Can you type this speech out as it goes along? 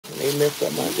They messed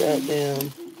up my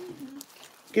goddamn.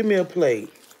 Give me a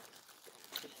plate.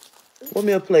 What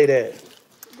me a plate at?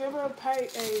 Give her a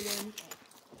plate, Aiden.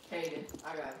 Kaden,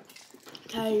 I got it.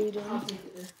 Kaden. I'll take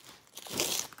it there.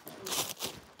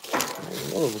 I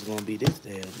didn't know it was gonna be this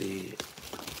damn big.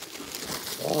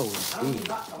 Oh, big.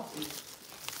 I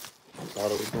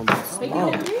thought it was gonna be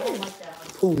small.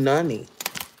 Punani.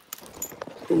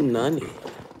 Punani.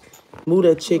 Move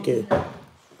that chicken.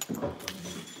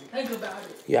 Think about it.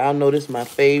 Y'all know this is my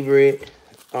favorite.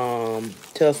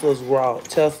 Tesla's raw.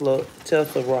 Tesla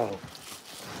raw.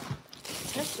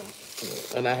 Tesla.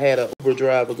 And I had an Uber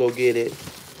driver go get it.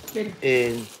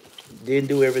 And didn't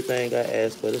do everything I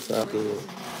asked, but it's all good.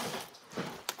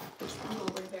 I'm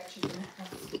gonna bring back chicken.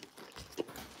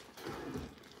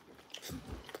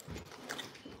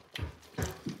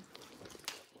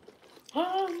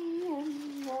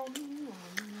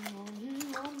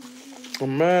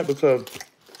 I'm mad because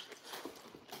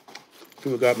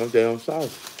people got my damn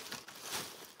sauce.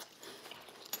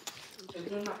 Is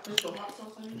there not fish or hot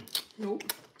sauce in it? Nope.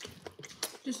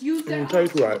 Just use that hot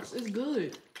Tastes sauce. right. It's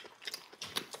good.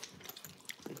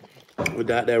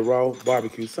 Without that raw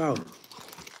barbecue sauce.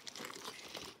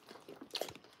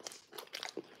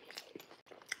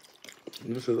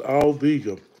 This is all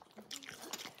vegan.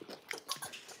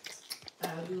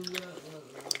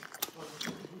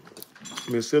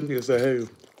 Miss Cynthia say, hey.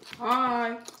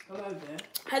 Hi. Hello there.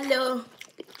 Hello.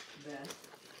 There.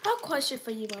 I have a question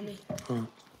for you, Mommy. Huh?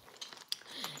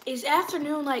 Is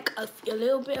afternoon like a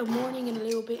little bit of morning and a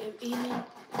little bit of evening?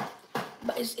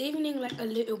 But is evening like a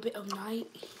little bit of night?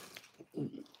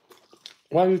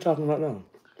 Why are you talking right now?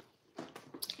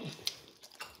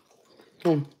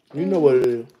 You know what it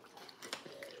is.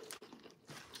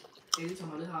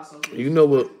 You know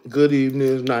what good evening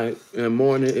is night and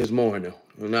morning is morning.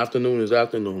 And afternoon is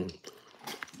afternoon.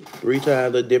 3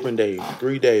 times a different day.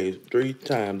 3 days. 3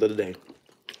 times of the day.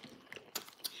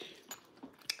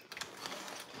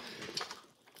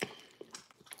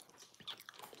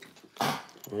 I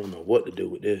don't know what to do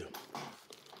with this.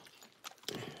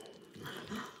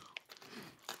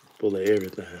 Full of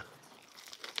everything.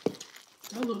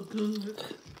 That looks good.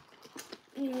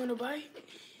 You want a bite?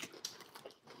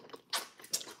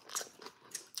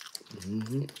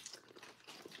 Mm-hmm.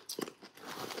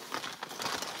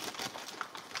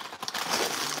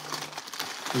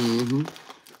 Mm-hmm.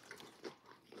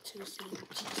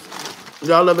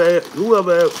 Y'all ever ate,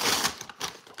 whoever ate,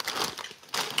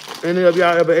 any of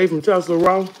y'all ever ate from Tesla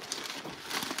raw?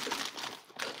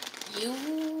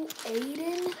 You,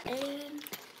 Aiden.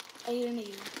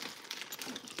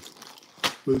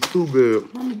 It's too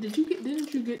big. Mommy, didn't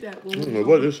you get that one? I don't know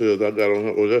what this is I got on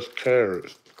here. Oh, that's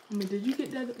carrots. Mommy, did you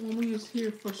get that when we was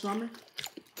here for summer?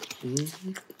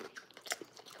 Mm-hmm.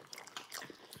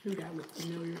 Ooh, that looked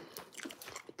familiar.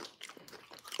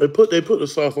 They put the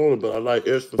sauce on it, but I like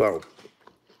extra sauce.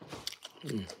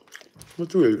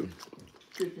 What you eating?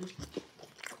 Chicken.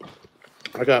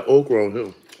 I got okra on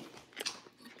here.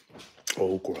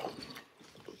 Okra.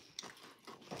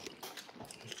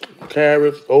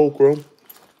 Carrots, okra,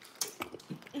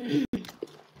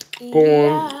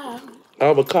 corn,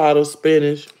 avocado,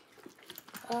 spinach.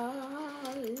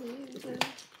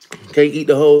 Can't eat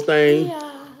the whole thing.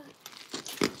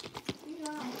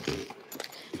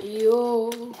 Yo.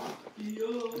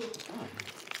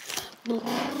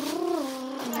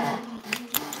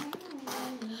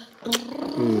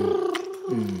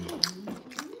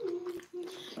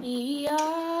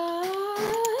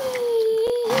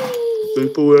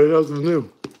 Seafood ain't nothing new.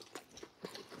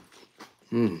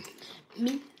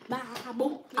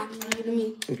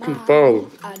 It keep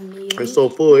falling. It's so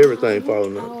full, everything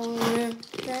falling out.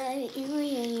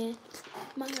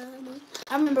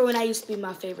 I remember when I used to be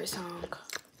my favorite song.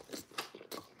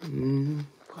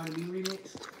 Cardi B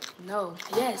remix? No.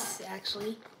 Yes,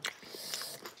 actually.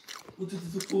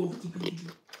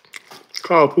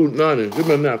 Call Punani. Give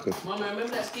me a napkin. Mama, remember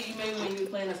that skit you made when you were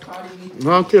playing as Cardi B?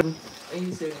 No, I'm kidding. And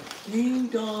you said, ding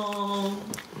dong.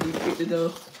 You picked the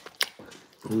door.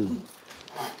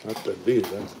 That's that big.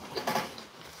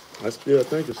 I still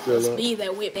think it's still up. Be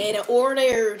that whip that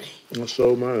ordered. I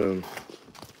showed mine.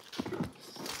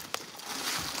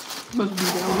 Must be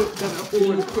that whip that I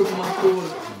ordered from my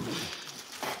order.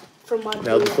 From my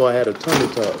That was before I had a tummy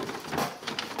tuck.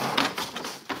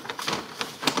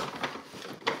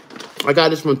 I got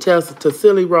this from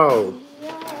Tassili Raw.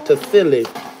 Tassili.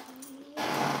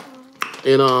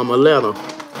 In Atlanta.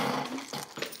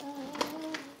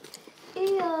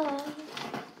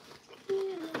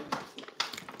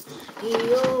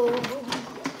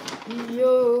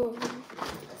 Yo.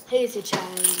 Here's a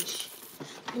challenge.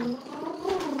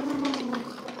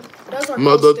 Those are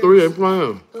Mother coasters. 3 ain't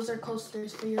playing. Those are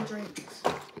coasters for your drinks.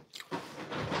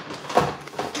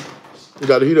 You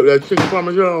gotta heat up that chicken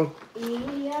parmesan.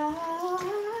 Yeah.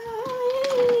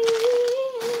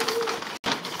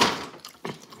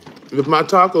 If my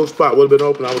taco spot would have been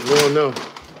open, I was going there.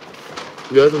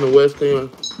 Yeah, it's in the West End.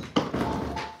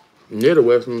 Near the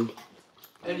West End.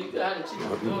 And you got a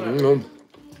chicken. You know,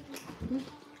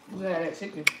 You had that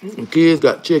chicken. the kids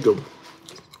got chicken.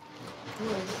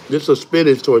 This is a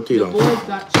spinach The tortilla. boys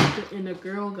got chicken and the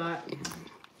girl got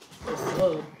a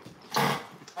sub.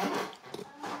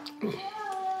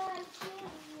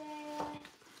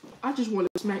 I just want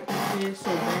to smack that head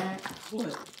so bad.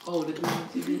 What? Oh, the dude on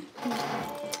TV.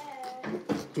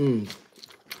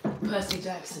 Percy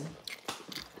Jackson.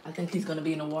 I think he's gonna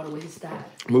be in the water with his dad.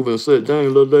 Moving sit down,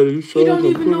 little lady. You sure? He don't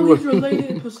even know he's related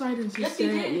to Poseidon's Yes, he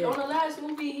dad did. yet. On the last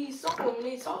movie, he saw him and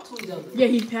they talked to each other. Yeah,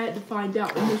 he had to find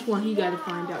out. In this one, he got to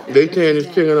find out. that They that's tearing his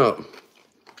this dad. chicken up.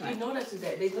 You know that's his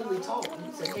dad. They literally talked. And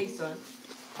he said, "Hey, son."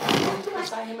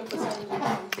 Beside him and Poseidon,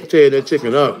 he said, Tearing that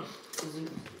chicken up.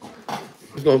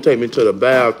 It's gonna take me to the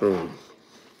bathroom.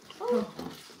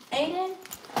 Aiden,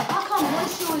 how come one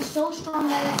shoe is so strong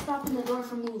that it's stopping the door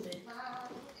from moving?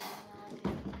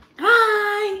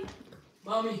 Hi.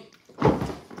 "Mommy,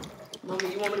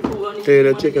 mommy, you want me to pull on Tear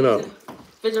that chicken up.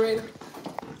 refrigerator?"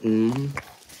 Mm-hmm.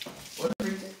 What the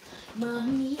freezer?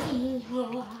 Mommy.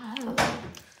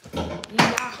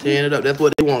 Tearing it up. That's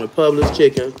what they wanted. Publix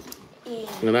chicken.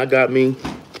 And I got me.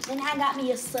 And I got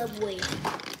me a Subway.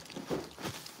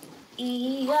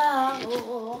 Yeah.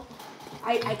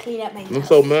 I cleaned up my I'm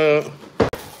so mad.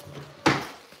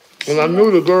 And I knew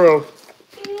the girl.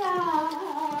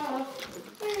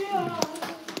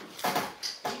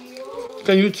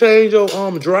 Can you change your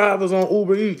drivers on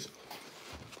Uber Eats?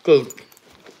 Cause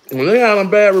when they having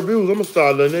bad reviews, I'm gonna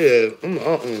start letting their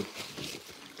ass.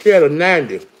 She had a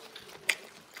 90.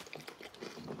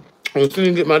 And she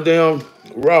didn't get my damn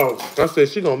raw. I said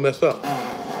she gonna mess up.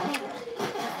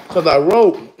 Cause I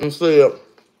wrote and said,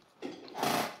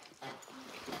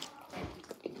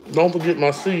 don't forget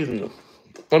my seasoning.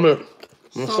 I mean,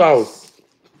 my sauce.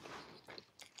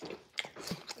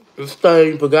 This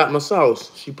thing forgot my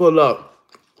sauce. She pulled up.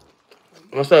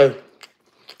 I say,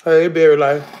 hey, Barry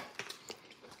Life.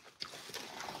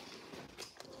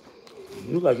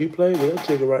 You like you played with that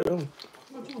chicken right there.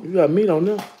 You got meat on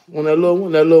there. On that little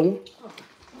one,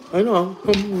 I know.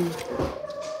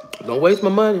 Don't waste my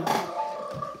money.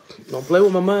 Don't play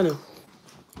with my money.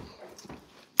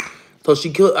 So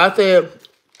she could, I said,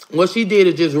 what she did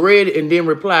is just read it and then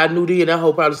replied, New D, and I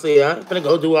hope probably said, I ain't finna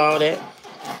go do all that.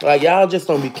 Like, y'all just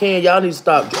don't be caring. Y'all need to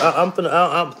stop.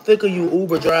 I'm sick of you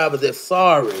Uber drivers that's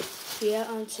sorry. Yeah,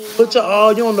 Auntie. Put your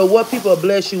all, you don't know what people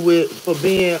bless you with for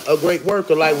being a great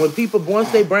worker. Like, when people,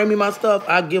 once they bring me my stuff,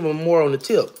 I give them more on the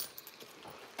tip.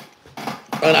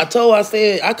 And I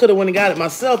said, I could have went and got it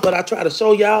myself, but I try to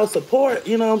show y'all support,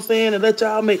 you know what I'm saying, and let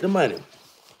y'all make the money.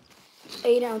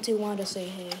 Aiden, Auntie wanted to say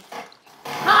hey.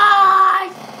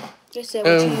 Hi! They said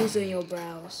what you use in your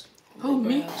brows. Who,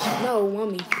 me? No,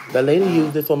 Mommy. The lady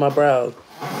used it for my brows.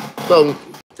 So,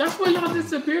 That's where y'all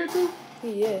disappeared to?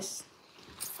 Yes.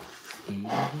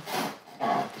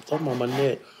 something on my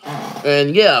neck.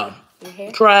 And yeah, Your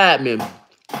hair? tried me.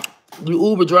 The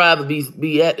Uber driver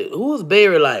be at it. Who is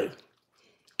Barry Life?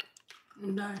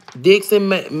 No. Dixon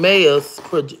Mayers.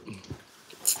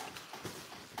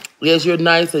 Yes, you're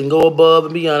nice and go above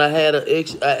and beyond. I add an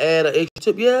extra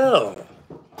tip. Yeah.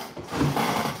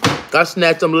 I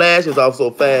snatched them lashes off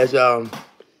so fast, y'all.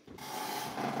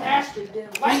 Ashley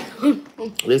didn't like them.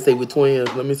 They say we're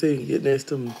twins. Let me see. Get next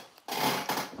to me.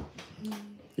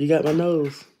 You got my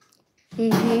nose. Yeah,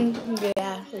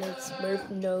 it's Smurf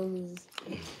nose.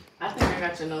 I think I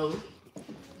got your nose.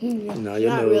 No, your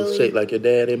Not nose really. shaped like your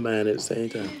dad and mine at the same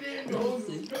time.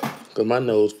 Because my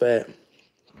nose fat.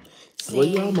 Well,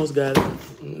 you almost got it.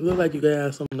 It look like you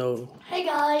got some nose. Hey,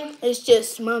 guys. It's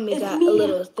just Mommy got a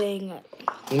little thing.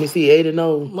 Let me see, 80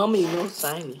 nose. Mommy, no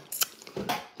tiny.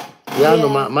 Y'all know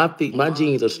my feet, my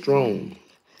jeans are strong.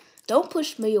 Don't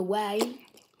push me away.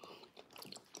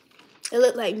 It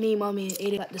looked like me, Mommy, and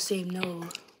Aiden got the same nose.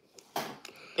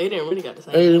 Aiden really got the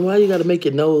same. 80, why you got to make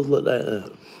your nose look like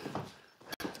that?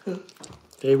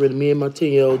 They really, me and my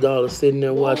 10-year-old daughter sitting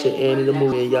there watching Annie the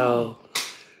movie, and y'all.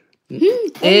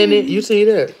 Annie, you see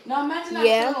that? Now imagine that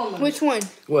Yeah. film on them. Which one?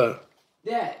 What?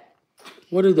 That.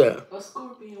 What is that? A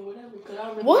scorpion or whatever. Because I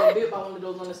remember What? getting bit by one of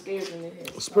those on the stairs in their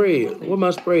head. Spray it. Where my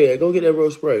spray at? Go get that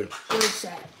rose spray. What is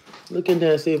that? Look in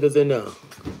there and see if it's in there.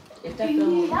 If that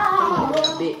film on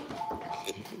them, bit.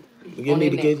 You need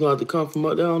to get going to come from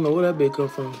up there. I don't know where that bit come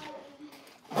from.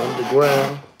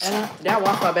 underground. And that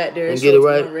Wi-Fi back there. And It get it shows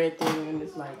right. one red thing, and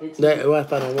it's like it's That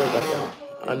Wi-Fi don't work like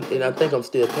that. And I think I'm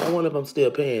still paying. I wonder if I'm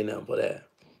still paying them for that.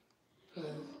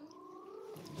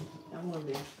 I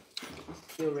wonder.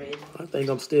 It's still red. I think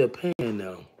I'm still paying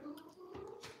now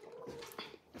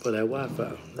for that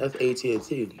Wi-Fi. That's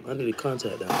AT&T. I need to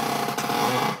contact them.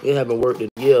 It haven't worked in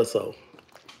a year or so.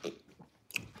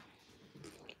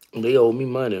 They owe me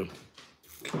money.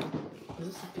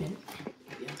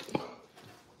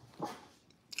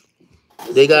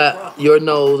 They got your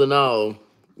nose and all.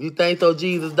 You think so,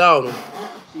 Jesus, dog?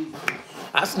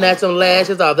 I snatched them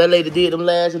lashes off. That lady did them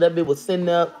lashes. That bitch was sitting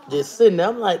up, just sitting there.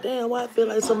 I'm like, damn, why I feel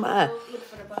like somebody.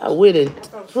 I went and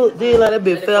did like that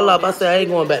bitch fell off. I said, I ain't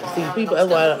going back to see people. That's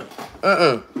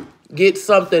why get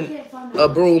something, a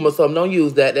broom or something. Don't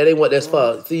use that. That ain't what that's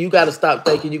for. See, you got to stop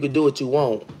thinking you can do what you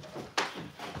want.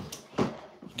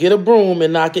 Get a broom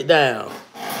and knock it down.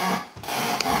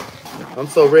 I'm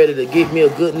so ready to get me a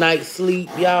good night's sleep,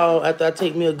 y'all. After I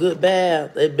take me a good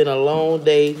bath. It's been a long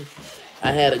day.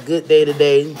 I had a good day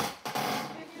today.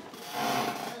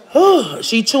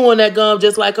 She chewing that gum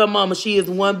just like her mama. She is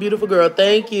one beautiful girl.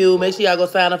 Thank you. Make sure y'all go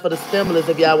sign up for the stimulus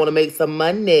if y'all want to make some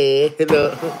money. Did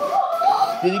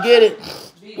you get it?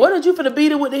 What did you finna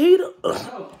beat it with the heater?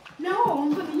 No,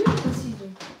 I'm gonna use it this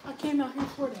season. I came out here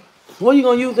for that. What are you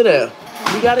gonna use it at?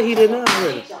 You got a heater now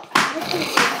already.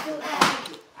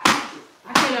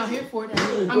 I came out here for it.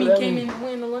 I mean, came in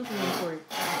the lunchroom for it.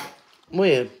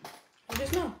 When?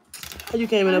 Just now. How you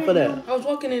came in there for that? I was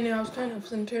walking in there. I was kind of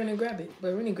turning and grab it,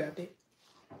 but Rennie grabbed it.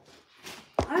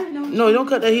 I didn't know. No, you don't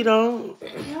cut that heat on.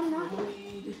 Yeah, I'm not.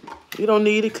 You don't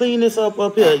need it. Clean this up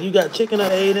here. You got chicken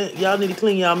or ate it. Y'all need to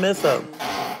clean y'all mess up.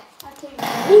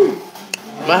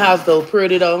 My house so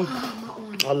pretty though.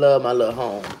 I love my little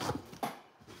home.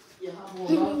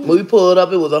 When we pulled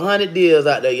up, it was 100 deers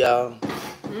out there, y'all.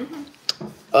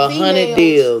 100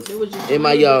 deers in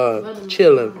my yard,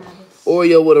 chilling.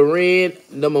 Oreo would have ran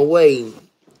them away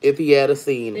if he had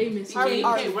seen it. You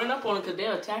can't run up on it because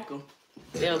they'll attack them.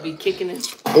 They'll be kicking it.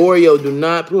 Oreo do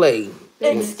not play.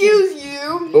 Excuse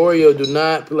you. Oreo do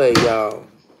not play, y'all.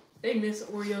 They miss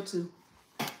Oreo too.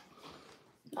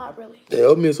 Not really.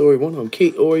 They'll miss Oreo. One of them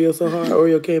kicked Oreo so hard,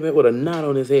 Oreo came back with a knot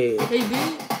on his head. They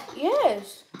did?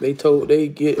 Yes. They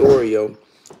get Oreo.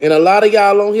 And a lot of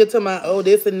y'all on here talking about, oh,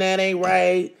 this and that ain't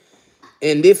right.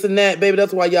 And this and that, baby,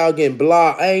 that's why y'all getting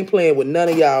blocked. I ain't playing with none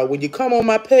of y'all. When you come on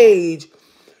my page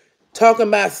talking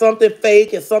about something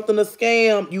fake and something a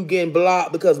scam, you getting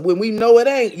blocked. Because when we know it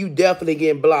ain't, you definitely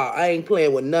getting blocked. I ain't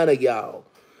playing with none of y'all.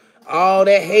 All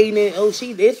that hating, oh,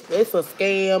 it's a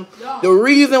scam. The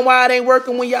reason why it ain't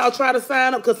working when y'all try to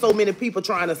sign up, because so many people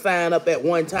trying to sign up at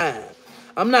one time.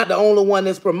 I'm not the only one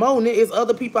that's promoting it. It's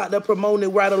other people out there promoting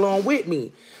it right along with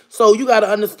me. So you got to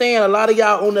understand, a lot of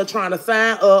y'all on there trying to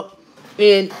sign up.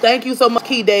 And thank you so much,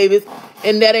 Key Davis.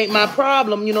 And that ain't my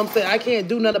problem. You know what I'm saying? I can't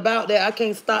do nothing about that. I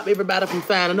can't stop everybody from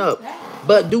signing up.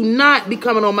 But do not be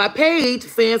coming on my page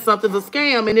saying something's a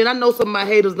scam. And then I know some of my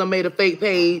haters done made a fake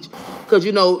page. Because,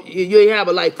 you know, you have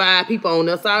like 5 people on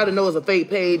there. So I already know it's a fake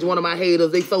page. One of my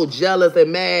haters, they so jealous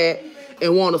and mad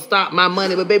and want to stop my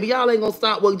money. But, baby, y'all ain't going to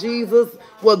stop what Jesus,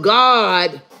 what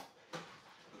God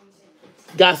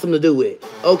got something to do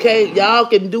with. Okay? Y'all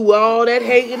can do all that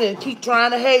hating and keep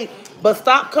trying to hate. But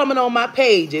stop coming on my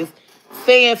pages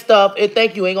saying stuff and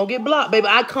think you ain't going to get blocked. Baby,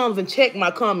 I comes and check my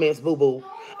comments, boo-boo.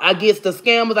 I get the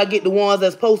scammers. I get the ones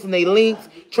that's posting their links,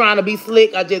 trying to be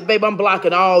slick. Baby, I'm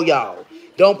blocking all y'all.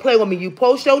 Don't play with me. You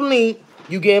post your link,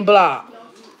 you getting blocked.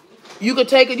 You can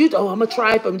take it. I'm going to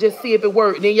try it and just see if it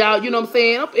works. Then y'all, you know what I'm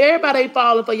saying? Everybody ain't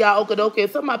falling for y'all. Okay.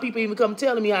 Some of my people even come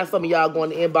telling me how some of y'all go in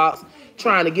the inbox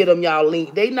trying to get them y'all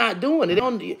link. They not doing it. They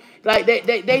don't, like,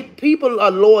 they people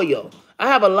are loyal. I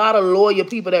have a lot of loyal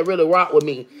people that really rock with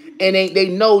me. And they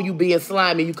know you being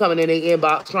slimy. You coming in their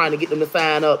inbox trying to get them to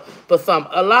sign up for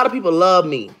something. A lot of people love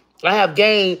me. I have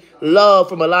gained love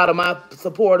from a lot of my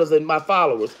supporters and my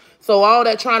followers. So all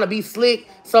that trying to be slick,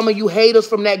 some of you haters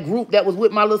from that group that was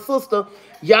with my little sister,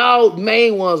 y'all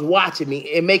main ones watching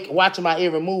me and watching my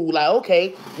every move. Like,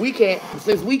 okay,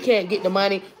 since we can't get the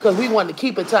money because we want to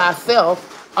keep it to ourselves,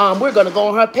 we're going to go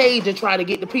on her page and try to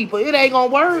get the people. It ain't going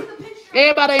to work.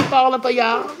 Everybody ain't falling for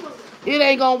y'all. It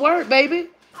ain't going to work, baby.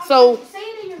 So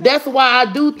that's why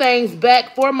I do things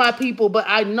back for my people. But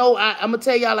I know, I'm going to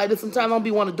tell y'all like this. Sometimes I don't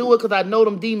be want to do it because I know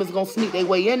them demons going to sneak their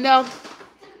way in there.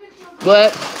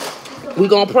 But we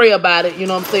going to pray about it, you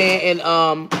know what I'm saying?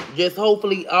 And just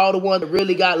hopefully all the ones that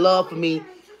really got love for me,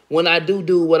 when I do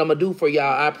what I'm going to do for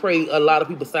y'all, I pray a lot of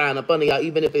people sign up under y'all.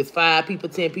 Even if it's 5 people,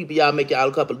 10 people, y'all make y'all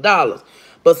a couple of dollars.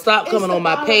 But stop coming on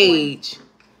my page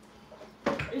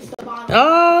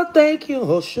Oh, thank you,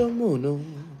 Hoshamuno.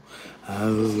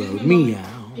 Meow.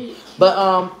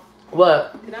 But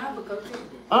what? Can I have a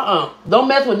cupcake? Don't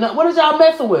mess with nothing. What is y'all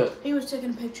messing with? He was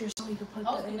taking pictures so he could put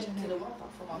the internet.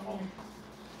 For my phone.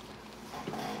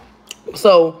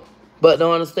 So, but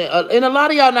don't understand. And a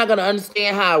lot of y'all not gonna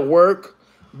understand how it work.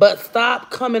 But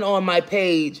stop coming on my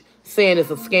page saying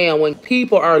it's a scam when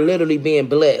people are literally being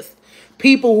blessed.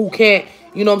 People who can't,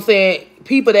 you know what I'm saying?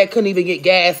 People that couldn't even get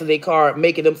gas in their car,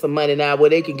 making them some money now where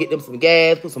they can get them some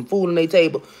gas, put some food on their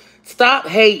table. Stop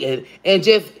hating and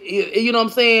just, you know what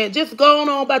I'm saying? Just go on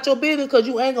about your business because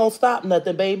you ain't gonna stop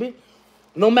nothing, baby.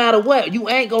 No matter what, you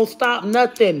ain't gonna stop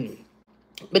nothing.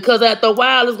 Because after a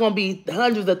while, it's going to be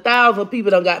hundreds of thousands of people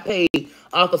that got paid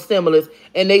off of stimulus,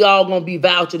 and they all going to be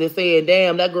vouching and saying,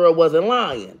 damn, that girl wasn't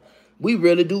lying. We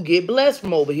really do get blessed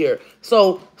from over here.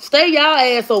 So stay y'all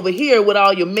ass over here with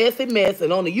all your messy mess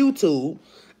and on the YouTube,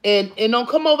 and don't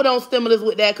come over there on stimulus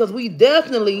with that, because we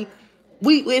definitely,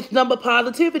 it's number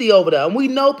positivity over there. And we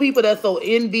know people that's so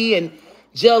envy and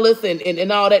jealous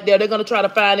and all that there. They're going to try to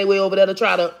find their way over there to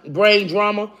try to bring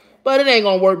drama. But it ain't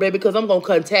going to work, baby, because I'm going to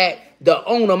contact the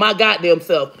owner, my goddamn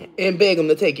self, and beg him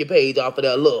to take your page off of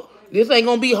that. Look, this ain't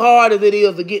going to be hard as it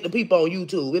is to get the people on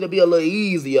YouTube. It'll be a little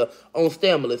easier on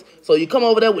stimulus. So you come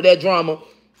over there with that drama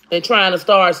and trying to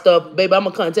start stuff, baby, I'm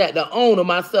going to contact the owner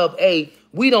myself. Hey,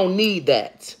 we don't need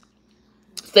that.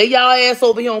 Stay y'all ass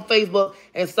over here on Facebook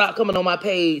and stop coming on my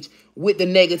page with the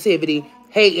negativity,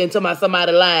 hating to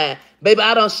somebody lying. Baby,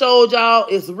 I done showed y'all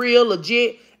it's real,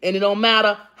 legit. And it don't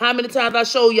matter how many times I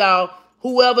show y'all,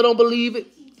 whoever don't believe it,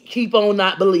 keep on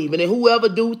not believing. And whoever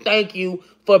do, thank you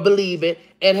for believing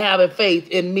and having faith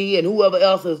in me and whoever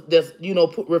else is that's, you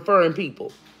know, referring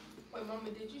people. Wait,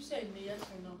 Mama, did you say yes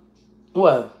or no?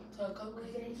 What? To a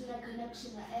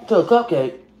cupcake? To a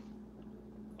cupcake?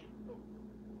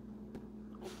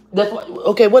 That's what,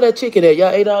 okay, where that chicken at? Y'all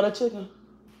ate all that chicken?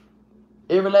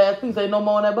 Every last piece, ain't no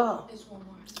more in that box? It's one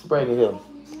more. Bring it here.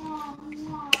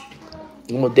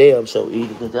 I'm gonna damn show eat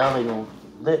it because y'all ain't gonna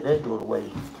let that go away.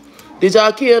 Did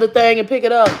y'all kill the thing and pick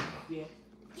it up? Yeah.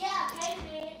 Yeah,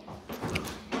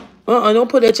 baby. Don't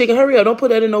put that chicken. Hurry up. Don't put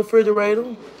that in no refrigerator.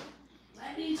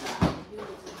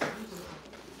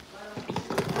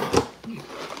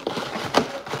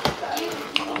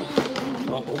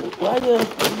 Why you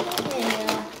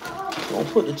don't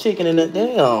put the chicken in that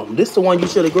damn? This the one you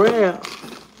should have grabbed.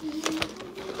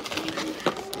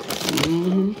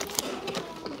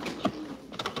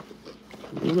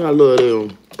 I love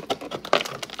them.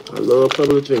 I love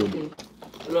public chicken.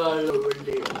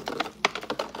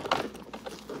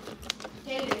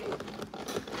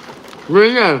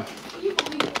 Bring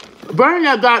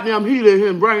that goddamn heater here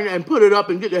and bring that and put it up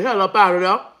and get the hell up out of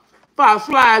there. If I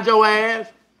slide your ass.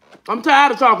 I'm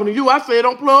tired of talking to you. I said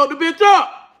don't plug the bitch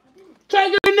up.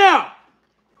 Take it in there.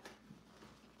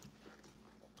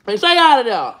 And stay out of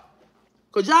there.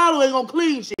 Because y'all ain't going to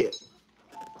clean shit.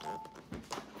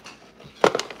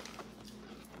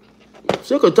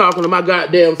 Sick of talking to my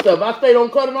goddamn stuff. I say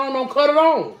don't cut it on, don't cut it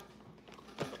on.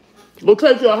 Go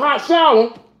take you a hot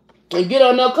shower and get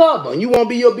under a cover. And you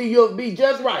won't you'll be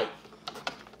just right.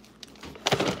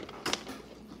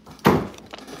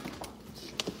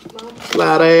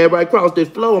 Slide her ass right across this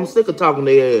floor. I'm sick of talking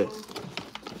to their ass.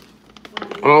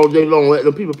 All day long, let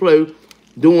them people play,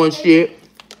 doing shit.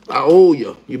 I owe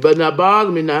you. You better not bother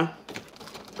me now.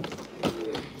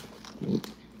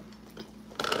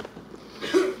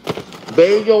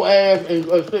 Bathe your ass and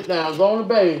sit down. Go on and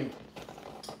bathe.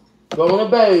 Go on and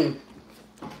bathe.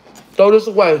 Throw this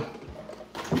away.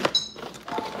 I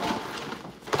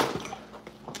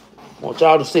want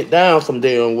y'all to sit down some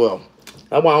damn well.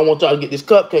 That's why I want y'all to get this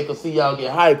cupcake and see y'all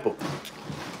get hyper.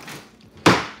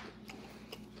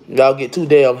 Y'all get too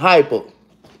damn hyper.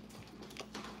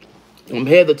 I'm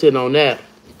hesitant on that.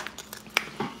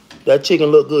 That chicken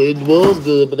looked good. It was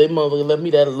good, but they motherfucker left me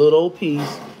that little old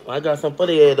piece. I got some for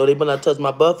their head, though. They better not touch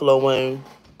my buffalo wing.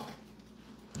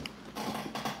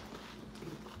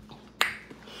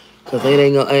 Because they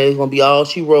ain't gonna be all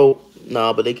she wrote.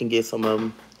 Nah, but they can get some of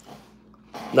them.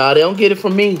 Nah, they don't get it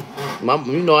from me.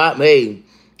 You know, I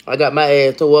got my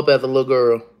ass tore up as a little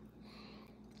girl.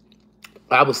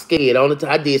 I was scared.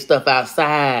 I did stuff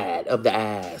outside of the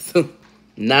eyes.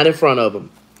 Not in front of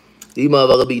them. These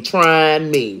motherfuckers be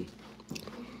trying me.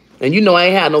 And you know I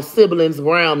ain't had no siblings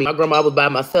around me. My grandma was by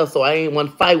myself, so I ain't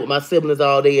want to fight with my siblings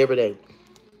all day, every day.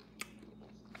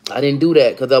 I didn't do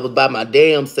that because I was by my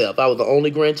damn self. I was the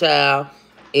only grandchild,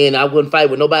 and I wouldn't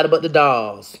fight with nobody but the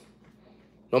dolls.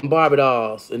 Them Barbie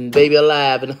dolls and Baby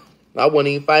Alive, and I wouldn't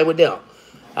even fight with them.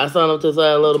 I signed up to say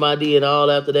hello to my D and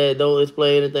all after that. Don't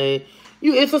explain anything.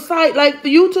 It's a site like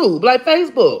the YouTube, like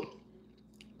Facebook.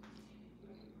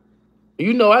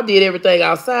 You know I did everything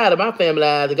outside of my family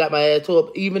lives and got my ass tore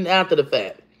up even after the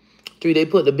fact. Tree, they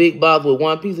put the big box with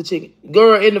one piece of chicken.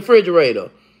 Girl, in the refrigerator.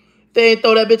 If they ain't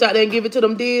throw that bitch out there and give it to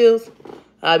them deals,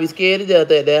 I'd be scared to death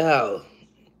at that house.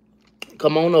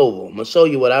 Come on over. I'm going to show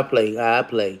you what I play, how I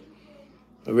play.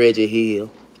 Reggie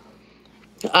Hill.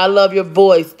 I love your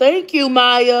voice. Thank you,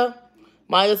 Maya.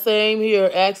 Maya, same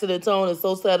here. Accident tone is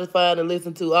so satisfying to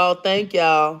listen to. Oh, thank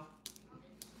y'all.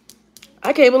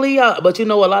 I can't believe y'all. But you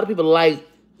know, a lot of people like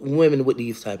women with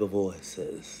these type of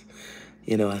voices.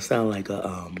 You know, I sound like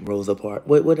a Rosa Parks.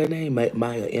 What her name? Maya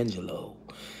Angelou.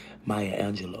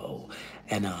 Maya Angelou.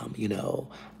 And, you know,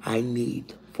 I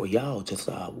need for y'all to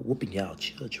start whooping y'all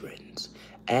children's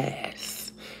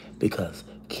ass. Because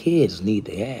kids need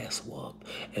their ass whooped.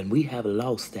 And we have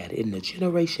lost that in the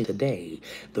generation today.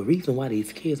 The reason why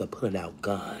these kids are putting out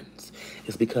guns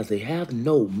is because they have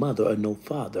no mother or no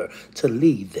father to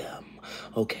lead them.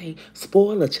 Okay?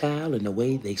 Spoil a child in the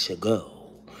way they should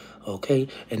go. Okay?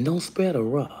 And don't spread a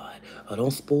rod or don't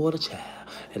spoil the child.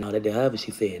 And all that, however she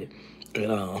said it.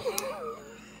 And,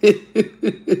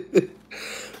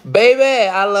 baby,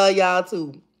 I love y'all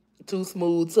too. Too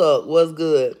smooth talk. What's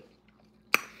good?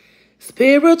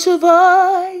 Spiritual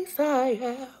voice I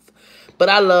have. But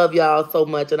I love y'all so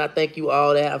much, and I thank you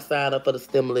all that have signed up for the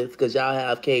stimulus because y'all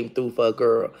have came through for a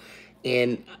girl.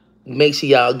 And make sure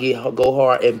y'all go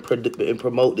hard and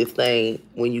promote this thing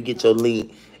when you get your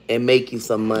link and make you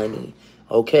some money.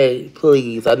 Okay?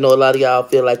 Please. I know a lot of y'all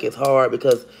feel like it's hard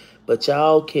but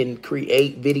y'all can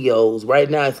create videos. Right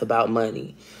now, it's about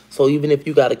money. So even if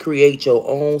you got to create your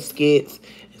own skits,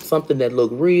 something that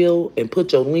look real, and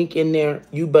put your link in there,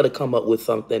 you better come up with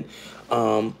something.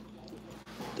 I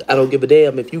don't give a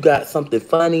damn if you got something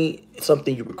funny,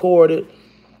 something you recorded.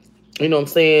 You know what I'm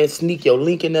saying? Sneak your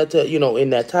link in that, in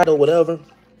that title, whatever,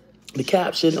 the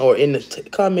caption, or in the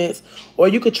comments, or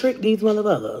you could trick these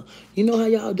motherfuckers. You know how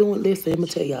y'all doing? Listen, I'm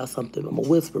gonna tell y'all something. I'm gonna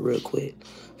whisper real quick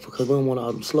because we don't want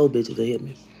all them slow bitches to hit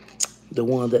me. The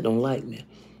ones that don't like me.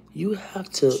 You have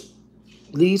to.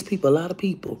 These people, a lot of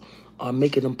people are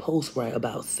making them posts right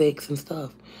about sex and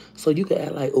stuff. So you can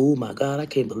act like, oh my God, I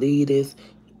can't believe this.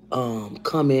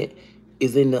 Comment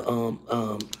is in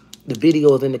the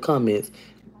video is in the comments.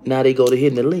 Now they go to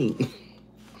hitting the link.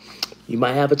 You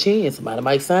might have a chance. Somebody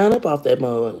might sign up off that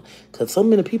motherfucker. Because so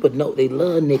many people know they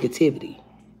love negativity.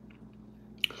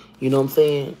 You know what I'm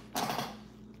saying?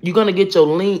 You're gonna get your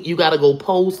link. You gotta go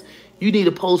post. You need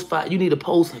to post you need to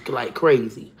post like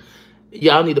crazy.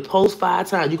 Y'all need to post 5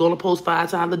 times. You're going to post 5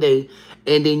 times a day.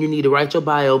 And then you need to write your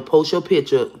bio, post your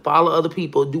picture, follow other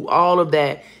people, do all of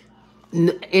that.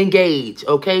 Engage,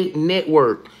 okay?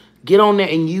 Network. Get on there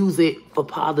and use it for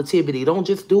positivity. Don't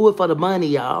just do it for the money,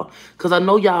 y'all. Because I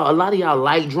know y'all, a lot of y'all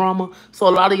like drama. So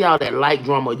a lot of y'all that like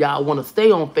drama, y'all want to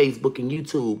stay on Facebook and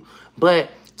YouTube. But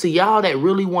to y'all that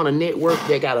really want to network,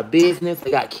 that got a business,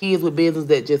 they got kids with business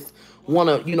that just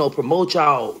want to, promote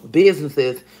y'all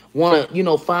businesses, want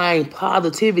to, find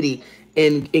positivity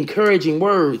and encouraging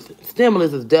words.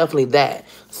 Stimulus is definitely that.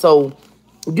 So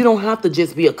you don't have to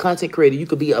just be a content creator. You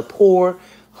could be a poor,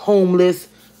 homeless,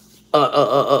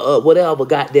 whatever,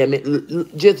 goddamn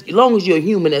it. Just as long as you're a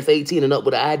human that's 18 and up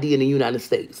with an ID in the United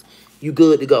States, you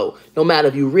good to go. No matter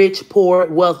if you're rich, poor,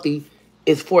 wealthy,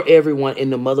 it's for everyone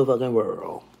in the motherfucking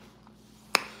world.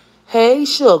 Hey,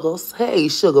 sugars. Hey,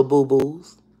 sugar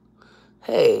boo-boos.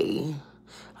 Hey,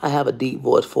 I have a deep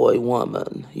voice for a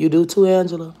woman. You do too,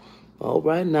 Angela? All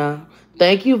right now.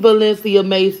 Thank you, Valencia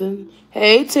Mason.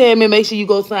 Hey, Tammy, make sure you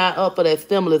go sign up for that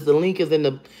stimulus. The link is in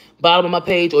the bottom of my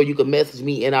page, or you can message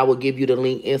me, and I will give you the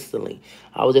link instantly.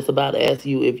 I was just about to ask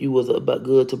you if you was about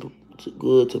good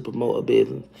to promote a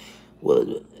business.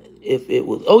 Well, if it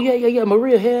was, oh, yeah,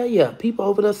 Maria, hell yeah. People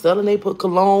over there selling, they put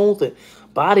colognes and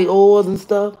body oils and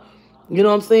stuff. You know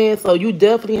what I'm saying? So you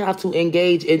definitely have to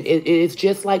engage. And it's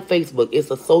just like Facebook. It's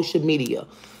a social media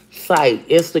site,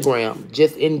 Instagram.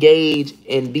 Just engage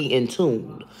and be in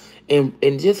tune. And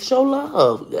just show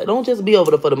love. Don't just be over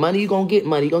there for the money. You're going to get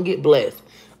money. You're going to get blessed.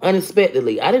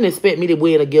 Unexpectedly. I didn't expect me to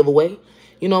win a giveaway.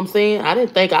 You know what I'm saying? I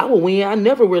didn't think I would win. I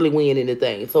never really win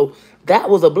anything. So that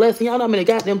was a blessing. Y'all know how many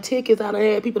goddamn tickets I done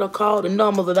had? People that called the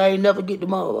numbers that I ain't never get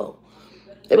them all.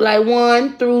 They be like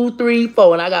 1, 2, 3,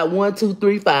 4, and I got 1, 2,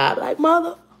 3, 5. Like,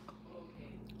 mother.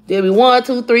 They be 1,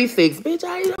 2, 3, 6. Bitch,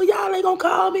 y'all ain't gonna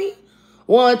call me.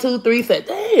 1, 2, 3, 6.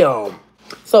 Damn.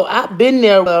 So I've been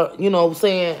there,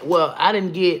 saying, well, I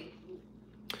didn't get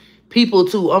people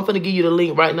to. I'm finna give you the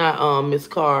link right now, Miss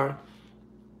Carr.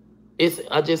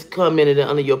 I just commented it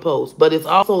under your post, but it's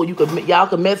also y'all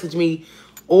can message me,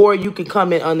 or you can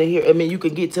comment under here. I mean, you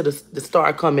can get to the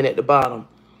star comment at the bottom.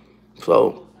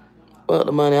 So. Fuck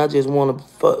the money. I just want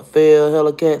a fair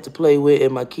hella cat to play with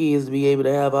and my kids to be able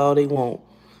to have all they want.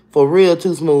 For real,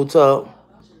 Too Smooth Talk.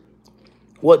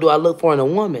 What do I look for in a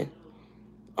woman?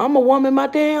 I'm a woman my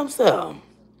damn self.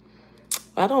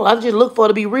 I just look for her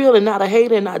to be real and not a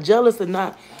hater and not jealous and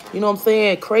not, you know what I'm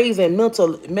saying, crazy and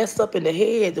mental, messed up in the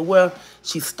head to where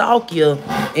she stalk you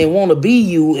and want to be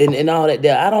you and all that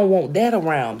there. I don't want that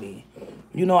around me.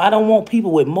 You know, I don't want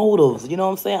people with motives. You know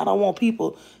what I'm saying? I don't want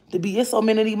people to be, it's so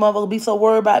many of these motherfuckers be so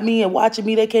worried about me and watching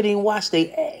me, they can't even watch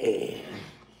their ass.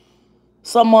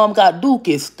 Some of them got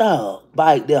dookie stuck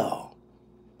back there.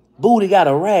 Booty got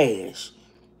a rash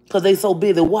because they so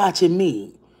busy watching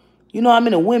me. You know how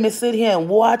many women sit here and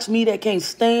watch me that can't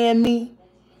stand me?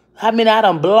 How many I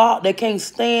done blocked that can't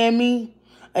stand me?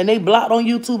 And they blocked on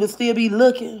YouTube and still be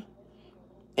looking?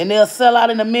 And they'll sell out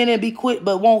in a minute and be quick,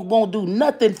 but won't do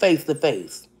nothing face to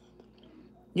face.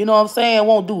 You know what I'm saying?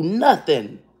 Won't do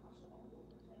nothing.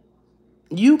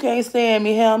 You can't stand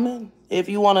me, Hammond. If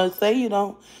you want to say you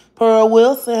don't. Pearl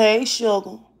Wilson, hey,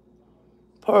 sugar.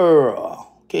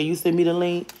 Pearl. Can you send me the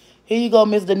link? Here you go,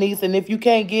 Miss Denise. And if you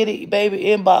can't get it, baby,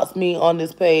 inbox me on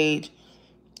this page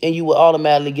and you will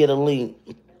automatically get a link.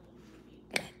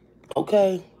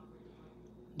 Okay.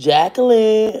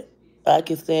 Jacqueline. I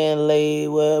can stand lay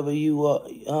wherever you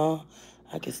are.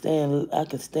 I can stand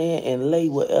and lay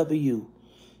wherever you.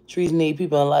 Trees need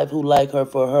people in life who like her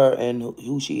for her and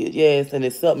who she is. Yes, and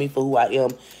accept me for who I am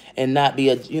and not be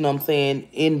a, you know what I'm saying,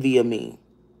 envy of me.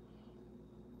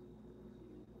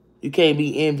 You can't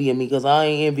be envying me because I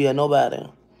ain't envying nobody.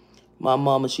 My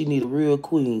mama, she need a real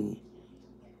queen.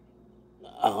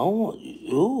 I don't want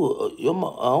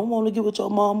I don't want to get with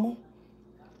your mama.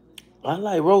 I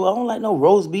don't like no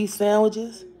roast beef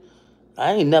sandwiches.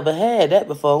 I ain't never had that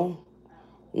before.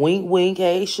 Wink, wink.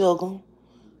 Hey, sugar.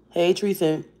 Hey,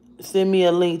 Teresa, send me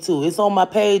a link too. It's on my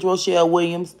page, Rochelle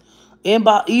Williams.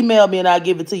 Email me and I'll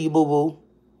give it to you, boo-boo.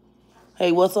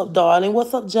 Hey, what's up, darling?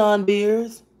 What's up, John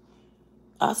Beers?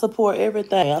 I support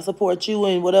everything. I support you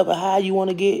in whatever high you want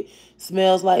to get.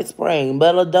 Smells like spring.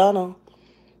 Belladonna.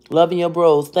 Loving your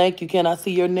bros. Thank you. Can I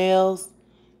see your nails?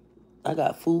 I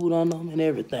got food on them and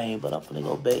everything, but I'm finna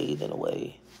go bathe in a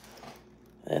way.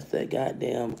 That's that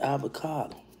goddamn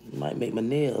avocado. It might make my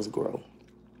nails grow.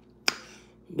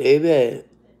 Baby,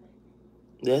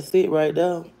 that's it right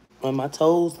there. On my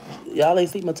toes. Y'all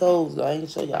ain't see my toes. I ain't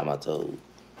show y'all my toes.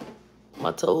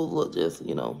 My toes look just,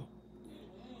 you know.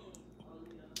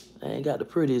 I ain't got the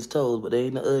prettiest toes, but they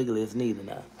ain't the ugliest neither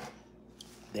now.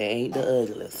 They ain't the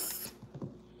ugliest.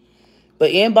 But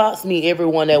inbox me,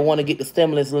 everyone that want to get the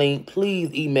stimulus link. Please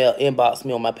inbox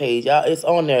me on my page. It's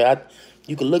on there.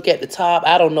 You can look at the top.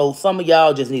 I don't know. Some of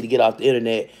y'all just need to get off the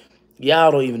internet. Y'all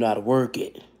don't even know how to work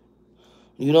it.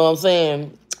 You know what I'm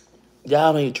saying?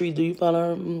 Y'all don't even treat. Do you find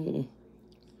her? Who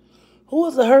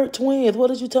was the Hurt Twins? What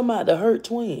did you talking about? The Hurt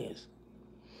Twins.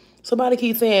 Somebody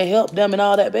keeps saying help them and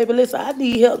all that. Baby, listen, I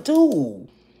need help too.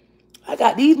 I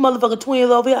got these motherfucking twins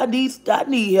over here. I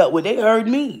need help with. They hurt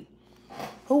me.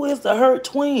 Who is the Hurt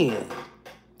Twin?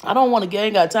 I don't want to get,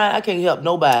 ain't got time. I can't help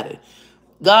nobody.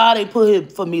 God ain't put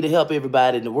it for me to help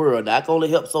everybody in the world. I can only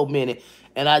help so many.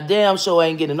 And I damn sure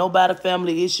ain't getting nobody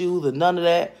family issues or none of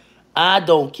that. I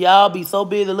don't. Y'all be so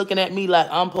busy looking at me like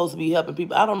I'm supposed to be helping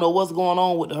people. I don't know what's going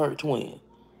on with the Hurt Twin.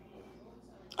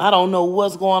 I don't know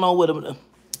what's going on with them.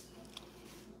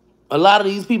 A lot of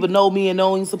these people know me and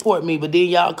don't even support me, but then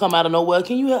y'all come out of nowhere.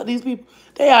 Can you help these people?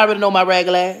 They already know my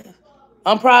regular ass.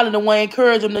 I'm probably the one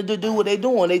encouraging them to do what they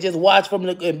doing. They just watch from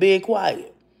and being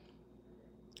quiet.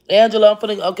 Angela, I'm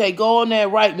finna, okay, go on there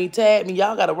and write me, tag me.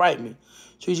 Y'all gotta write me.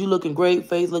 Trees, you looking great,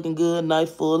 face looking good,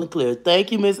 nice, full, and clear.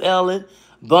 Thank you, Miss Ellen.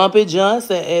 Bumpy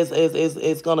Johnson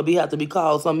is gonna have to be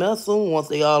called something else soon once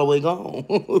they all the way gone.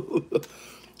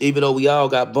 Even though we all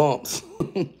got bumps.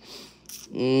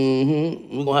 We're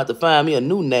gonna have to find me a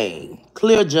new name.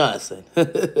 Clear Johnson.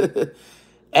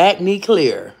 Acne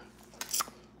Clear.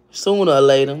 Sooner or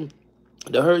later,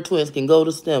 the Hurt Twins can go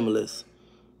to stimulus.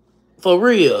 For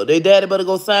real. They daddy better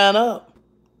go sign up.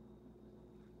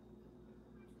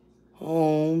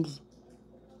 Homes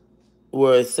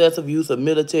were excessive use of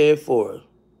military force.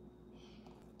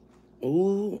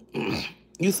 Ooh.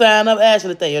 You sign up,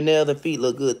 Ashley, think your nails and feet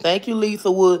look good. Thank you,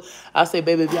 Lisa Wood. I say,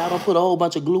 baby, if y'all don't put a whole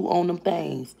bunch of glue on them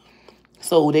things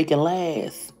so they can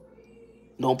last,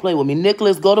 don't play with me.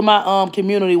 Nicholas, go to my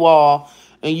community wall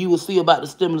and you will see about the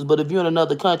stimulus. But if you're in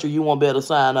another country, you won't be able to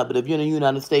sign up. But if you're in the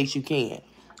United States, you can.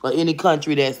 Or any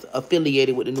country that's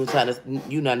affiliated with the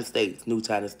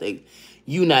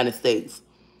United States.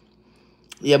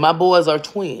 Yeah, my boys are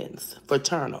twins,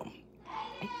 fraternal.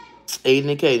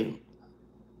 Aiden and Kaden.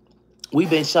 We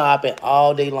been shopping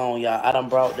all day long, y'all. I done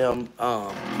brought them.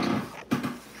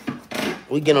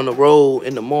 We get on the road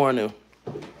in the morning,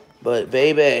 but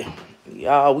baby,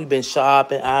 y'all, we been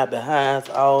shopping. Our behinds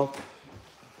off.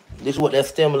 This is what that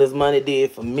stimulus money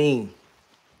did for me.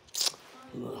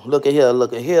 Look at here,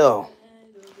 look at here.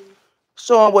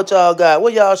 Show them what y'all got.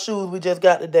 What y'all shoes we just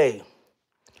got today?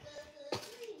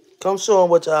 Come show them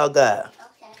what y'all got.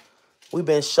 We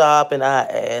been shopping our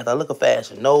ass. I look at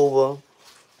Fashion Nova.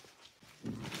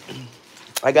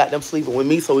 I got them sleeping with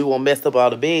me so we won't mess up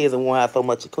all the beds and won't have so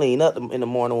much to clean up in the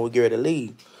morning when we get ready to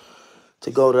leave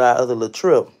to go to our other little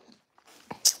trip.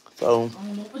 So, I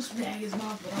don't know which bag is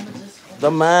mine, but I'm gonna just.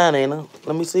 them mine, ain't them?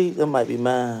 Let me see. Them might be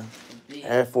mine.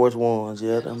 Air Force Ones,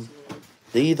 yeah. Them.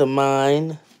 These are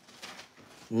mine.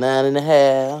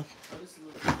 9.5.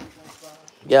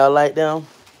 Y'all like them?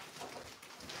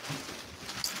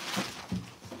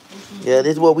 Yeah,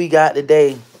 this is what we got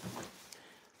today.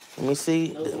 Let me see.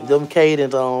 Them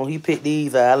Cadence on. He picked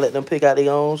these out. I let them pick out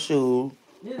their own shoes.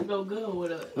 This go good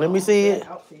with a Let me see it.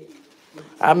 outfit.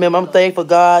 I remember, I'm thankful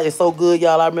God. It's so good,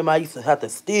 y'all. I remember I used to have to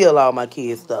steal all my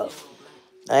kids' stuff.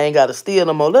 I ain't got to steal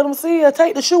no more. Let them see it.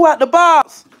 Take the shoe out the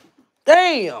box.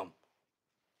 Damn.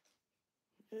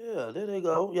 Yeah, there they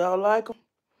go. Y'all like them?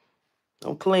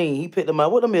 I'm clean. He picked them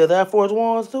out. What them is? Air Force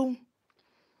Ones, too?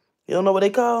 You don't know what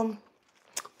they call them?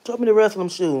 Show me the rest of them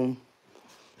shoes.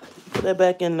 Put that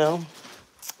back in there.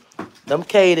 Them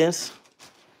Cadence.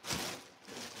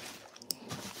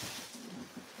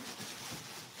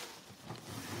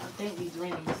 I think these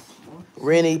rings.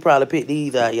 Rennie probably picked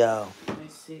these out, y'all.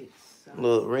 6.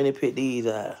 Look, Rennie picked these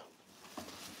out.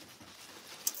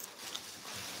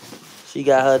 She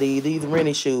got her these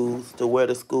Rennie shoes to wear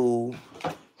to school.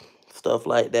 Stuff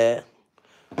like that.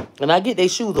 And I get their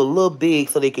shoes a little big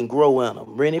so they can grow in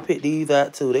them. Rennie picked these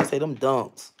out too. They say them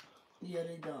dunks. Yeah,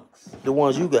 they dunks. The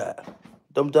ones you got.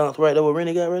 Them dunks right there what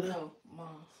Rennie got right there? No, Mom.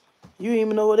 You didn't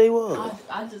even know what they was.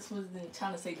 I just wasn't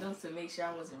trying to say dunks to make sure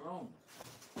I wasn't wrong.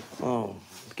 Oh,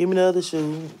 give me the other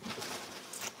shoe.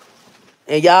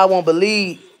 And y'all won't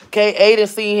believe, Aiden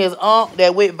seen his uncle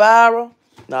that went viral.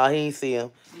 Nah, he ain't see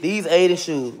him. These Aiden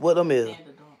shoes, what them is?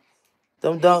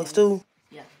 Them dunks too?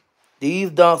 Yeah. These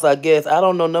dunks, I guess, I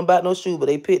don't know nothing about no shoe, but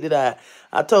they picked it out.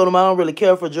 I told them I don't really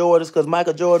care for Jordans because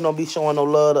Michael Jordan don't be showing no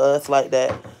love to us like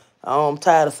that. I'm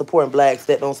tired of supporting blacks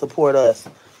that don't support us.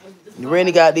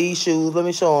 Rennie got these shoes. Let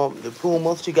me show them. The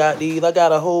Pumas, she got these. I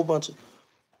got a whole bunch of...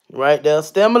 Right there.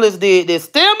 Stimulus did this.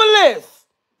 Stimulus!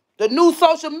 The new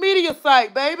social media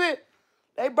site, baby.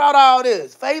 They brought all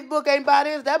this. Facebook ain't buy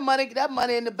this. That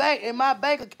money in the bank, in my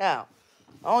bank account.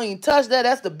 I don't even touch that.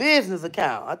 That's the business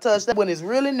account. I touch that when it's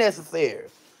really necessary.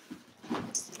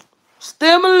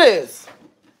 Stimulus.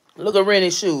 Look at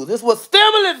Rennie's shoes. This is what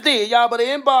Stimulus did. Y'all better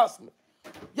inbox me.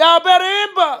 Y'all better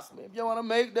inbox me if you want to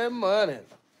make that money.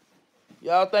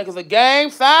 Y'all think it's a game?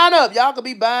 Sign up. Y'all could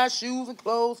be buying shoes and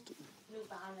clothes too.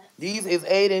 These is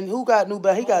Aiden. Who got New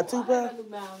Balance? He got 2 pairs?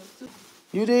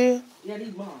 You did? Yeah,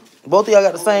 these mom. Both of y'all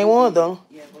got the same one, though.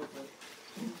 Yeah, both of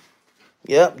them.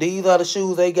 Yep, these are the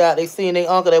shoes they got. They seen their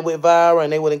uncle that went viral,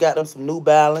 and they went and got them some New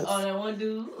Balance. Oh, that one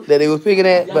dude. That they was picking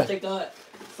at. Y'all check out.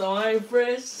 So I ain't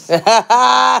fresh.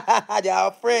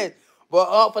 Y'all fresh. But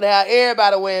up for that,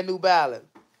 everybody wearing New Balance.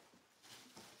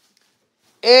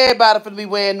 Everybody finna be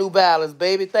wearing New Balance,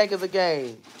 baby. Think it's a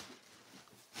game.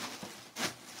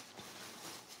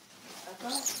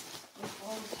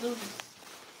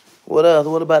 What else?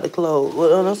 What about the clothes?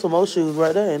 Well, oh, there's some more shoes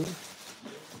right there. Ain't there?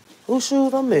 Whose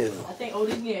shoes I'm in? I think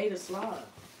these need ate a slide.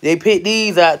 They picked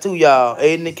these out too, y'all.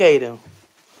 Aiden and Kaden.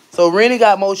 So Rennie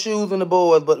got more shoes than the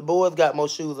boys, but the boys got more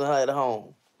shoes than her at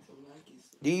home.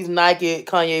 These Nike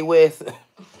Kanye West.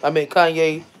 I mean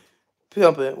Kanye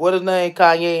pimping. What his name?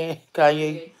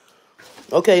 Kanye.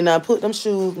 Okay, now put them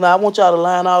shoes. Now I want y'all to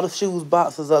line all the shoes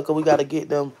boxes up because we got to get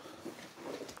them.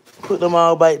 Put them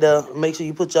all back there. Make sure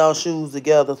you put y'all shoes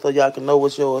together so y'all can know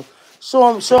what's yours.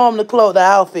 Show them the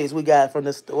outfits we got from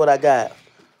this. What I got.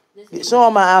 Show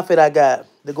them my outfit I got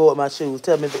to go with my shoes.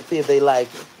 Tell me see if they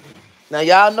like it. Now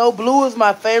y'all know blue is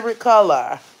my favorite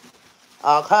color.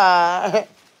 Okay,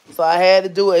 so I had to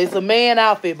do it. It's a man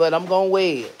outfit, but I'm gonna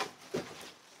wear it.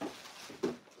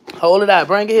 Hold it out.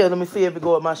 Bring it here. Let me see if it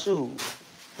go with my shoes.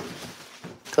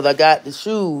 Cause I got the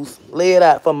shoes laid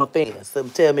out for my fans. So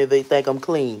tell me if they think I'm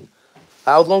clean.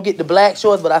 I was gonna get the black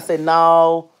shorts, but I said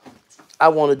no. I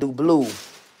want to do blue.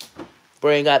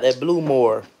 Bring out that blue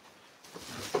more.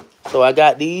 So I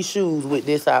got these shoes with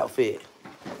this outfit.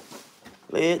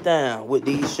 Lay it down with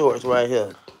these shorts right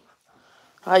here.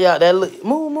 How y'all that look?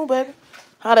 Move, baby.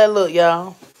 How that look,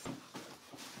 y'all?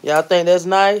 Y'all think that's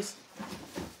nice?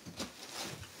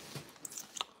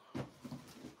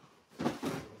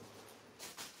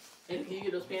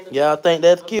 Y'all think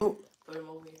that's cute? Throw them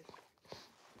over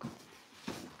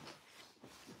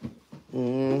here.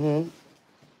 Mm-hmm.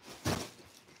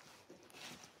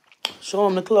 Show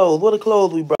them the clothes. What the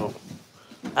clothes we brought?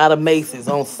 Out of Macy's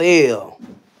on sale.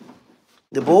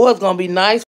 The boys gonna be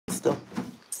nice.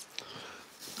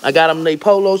 I got them they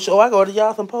polo shoes. I got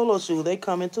y'all some polo shoes. They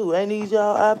coming too. Ain't these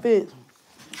y'all outfits?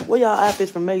 Where y'all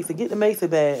outfits from Macy? Get the Macy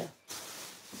bag.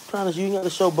 Promise you ain't got to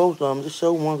show both of them. Just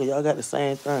show one because y'all got the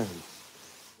same thing.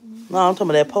 No, I'm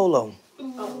talking about that polo.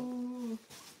 Oh.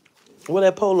 Where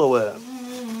that polo at?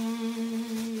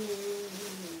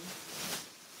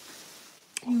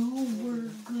 You were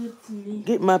good to me.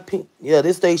 Get my pink. Yeah,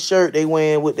 this they shirt they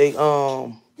wearing with they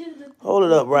hold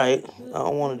it up right. I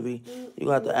don't want it to be. You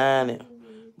gonna have to iron it.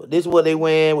 But this is what they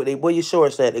wearing with they where your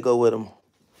shorts at to go with them.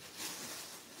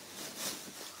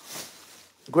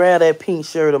 Grab that pink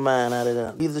shirt of mine out of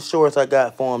there. These are the shorts I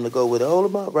got for them to go with it. Hold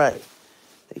them up right.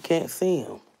 They can't see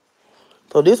them.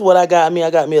 So this is what I got me. I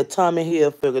got me a Tommy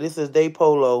Hilfiger. This is they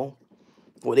polo.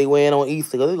 What they wearing on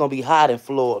Easter. Cause it's gonna be hot in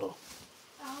Florida.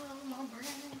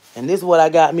 And this is what I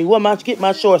got me. Get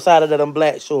my shorts out of that them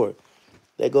black shorts.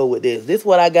 They go with this. This is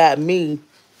what I got me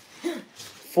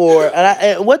for.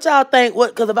 And what y'all think?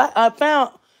 What? Cause if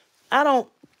I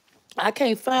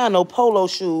can't find no polo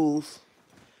shoes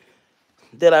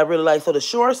that I really like. So the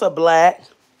shorts are black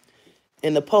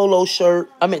and the polo shirt.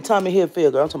 I mean Tommy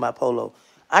Hilfiger. I'm talking about polo.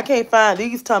 I can't find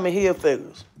these Tommy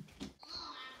Hilfigers.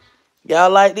 Y'all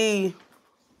like these?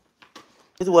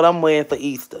 This is what I'm wearing for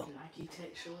Easter. Nike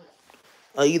Tech short.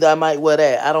 Or either I might wear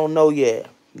that. I don't know yet.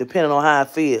 Depending on how I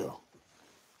feel.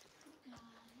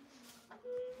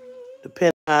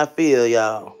 Depending on how I feel,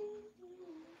 y'all.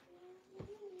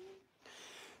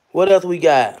 What else we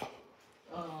got?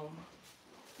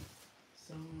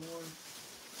 Some more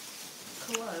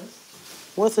clothes.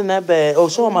 What's in that bag? Oh,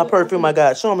 show them my perfume I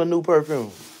got. Show them the new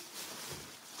perfume.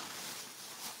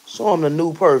 Show them the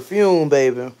new perfume,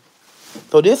 baby.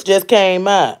 So this just came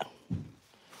out.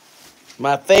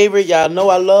 My favorite. Y'all know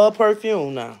I love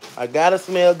perfume now. I gotta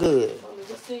smell good.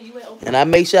 And I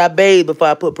make sure I bathe before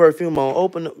I put perfume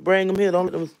on. Bring them here. Don't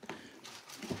let them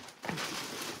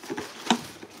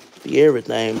see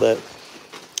everything, but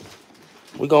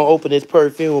we're gonna open this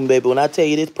perfume, baby. When I tell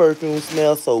you this perfume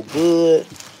smells so good,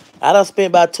 I done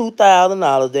spent about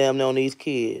 $2,000 damn near on these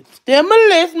kids.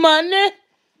 Stimulus money.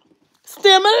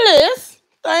 Stimulus.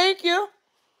 Thank you.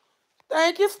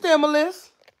 Thank you,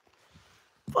 stimulus.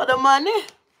 For the money.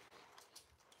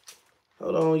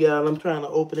 Hold on, y'all. I'm trying to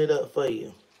open it up for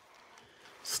you.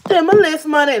 Stimulus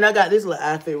money. And I got this little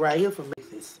outfit right here from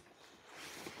Macy's.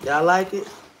 Y'all like it?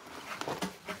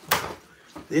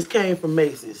 This came from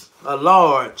Macy's. A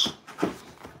large.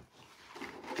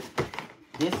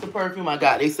 This is the perfume I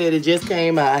got. They said it just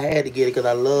came out. I had to get it because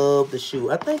I love the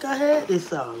shoe. I think I had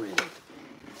this already.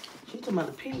 She talking about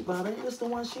the pink bottle. Ain't this the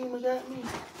one Shima got me?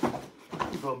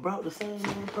 You brought the same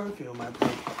damn perfume, I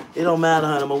think. It don't matter,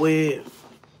 honey. I'm going to wear it.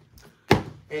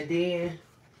 And then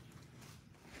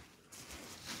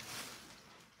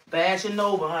Fashion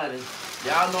Nova, honey.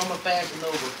 Y'all know I'm a Fashion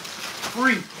Nova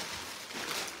freak.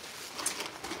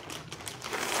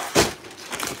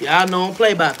 Y'all know I don't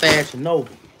play by Fashion Nova.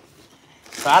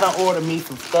 So I done ordered me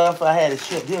some stuff. I had it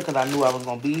shipped here because I knew I was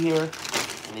going to be here.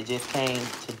 And it just came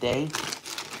today.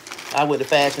 I went to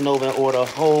Fashion Nova and ordered a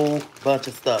whole bunch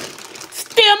of stuff.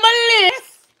 Stimulus!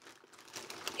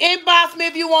 Inbox me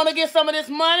if you want to get some of this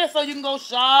money so you can go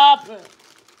shopping.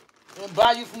 And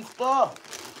buy you some stuff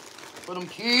for them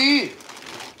kids.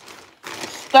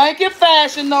 Thank you,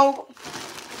 Fashion Nova.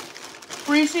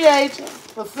 Appreciate you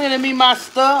for sending me my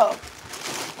stuff.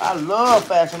 I love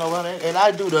Fashion Nova, and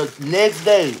I do the next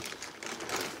day.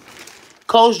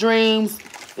 Coach Dreams.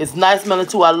 It's nice smelling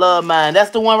too. I love mine.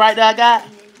 That's the one right there I got.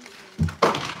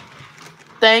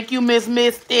 Thank you, Miss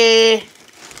Misty.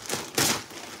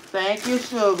 Thank you,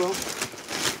 sugar.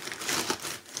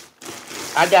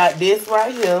 I got this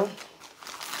right here.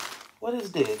 What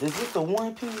is this? Is this a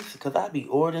one piece? Because I be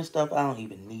ordering stuff I don't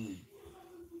even need.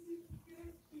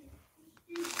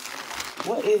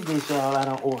 What is this, y'all? I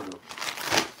don't order.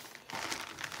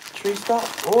 Tree,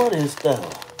 stop ordering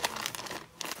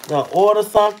stuff. Gonna order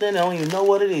something, I don't even know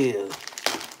what it is.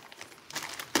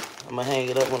 I'm gonna hang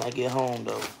it up when I get home,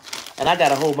 though. And I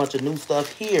got a whole bunch of new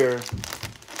stuff here.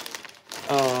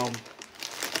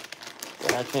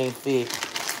 That I can't fit.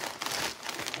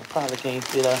 I probably can't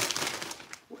fit out.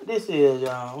 What this is,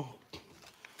 y'all?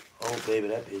 Oh, baby,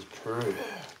 that bitch pretty.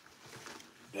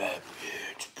 That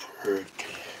bitch pretty.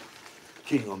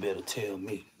 You ain't gonna be able to tell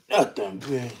me nothing,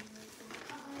 bitch.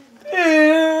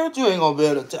 Yeah, you ain't gonna be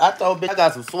able to tell. I thought, bitch, I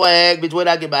got some swag, bitch. Where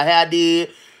I get my hair did.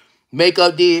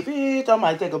 Makeup did, bitch. I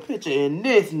might take a picture in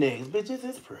this next. Bitch, this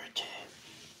is pretty.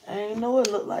 I ain't know it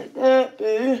look like that,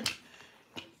 bitch.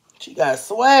 She got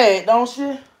swag, don't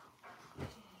she?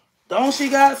 Don't she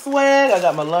got swag? I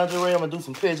got my lingerie. I'm gonna do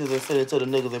some pictures and send it to the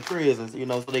niggas in prisons, you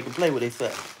know, so they can play with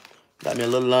themselves. Got me a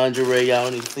little lingerie. Y'all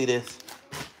need to see this.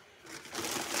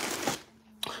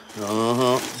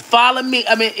 Follow me.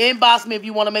 Inbox me if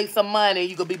you want to make some money.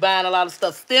 You could be buying a lot of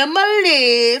stuff.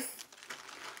 Stimulus.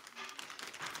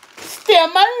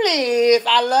 Stimulus.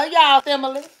 I love y'all,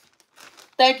 Stimulus.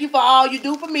 Thank you for all you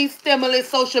do for me, Stimulus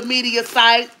social media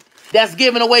site that's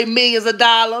giving away millions of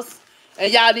dollars.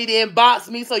 And y'all need to inbox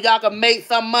me so y'all can make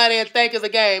some money and think it's a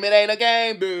game. It ain't a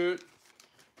game, dude.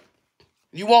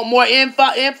 You want more info?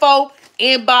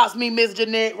 Inbox me, Miss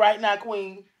Jeanette, right now,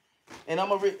 Queen. And I'm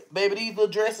going to, baby, these little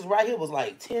dresses right here was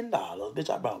like $10. Bitch,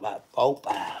 I brought about 4,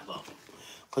 5 of them.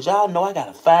 Because y'all know I got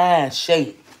a fine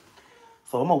shape.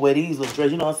 So I'm going to wear these little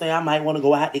dresses. You know what I'm saying? I might want to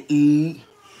go out to eat.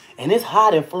 And it's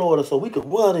hot in Florida, so we could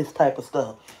wear this type of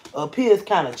stuff. Up here, it's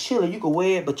kind of chilly. You can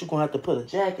wear it, but you're going to have to put a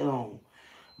jacket on.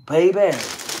 Baby.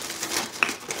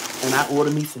 And I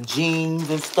ordered me some jeans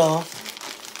and stuff.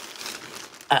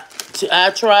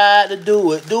 I tried to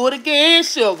do it. Do it again,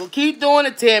 sugar. Keep doing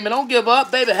it, Tammy. Don't give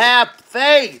up, baby. Have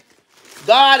faith.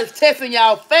 God is testing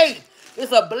y'all faith.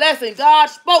 It's a blessing. God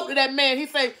spoke to that man. He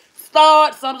said,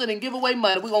 start something and give away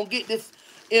money. We're going to get this.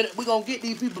 We're going to get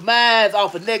these people's minds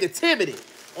off of negativity.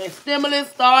 And Stimulus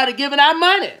started giving out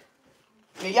money.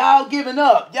 And y'all giving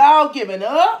up. Y'all giving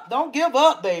up. Don't give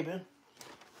up, baby.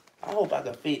 I hope I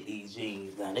can fit these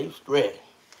jeans now. They stretch.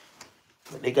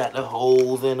 But they got the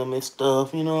holes in them and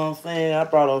stuff. You know what I'm saying? I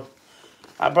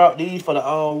brought these for the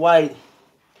all white. In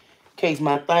case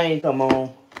my thing come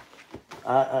on.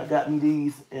 I got me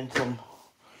these and some.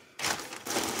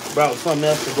 Brought something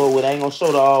else to go with. I ain't gonna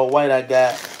show the all white I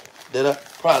got. That I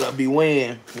probably be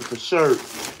wearing with the shirt.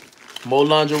 More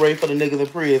lingerie for the niggas in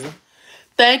prison.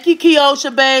 Thank you,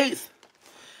 Keosha Bates.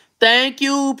 Thank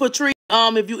you, Patrice.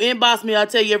 If you inbox me, I'll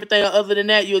tell you everything. Other than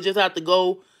that, you'll just have to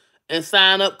go and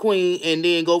sign up, Queen, and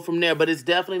then go from there. But it's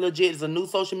definitely legit. It's a new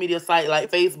social media site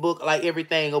like Facebook, like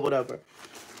everything or whatever.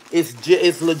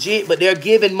 It's legit, but they're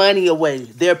giving money away.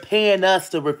 They're paying us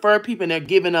to refer people, and they're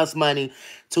giving us money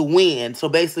to win. So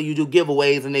basically, you do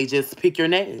giveaways, and they just pick your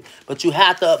name. But you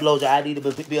have to upload your ID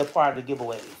to be a part of the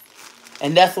giveaways.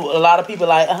 And that's what a lot of people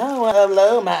like, I don't want to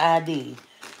upload my ID.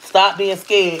 Stop being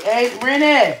scared. Hey,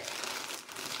 Renee.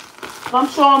 Come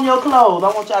show them your clothes. I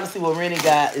want y'all to see what Rennie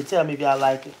got and tell me if y'all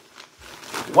like it.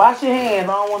 Wash your hands.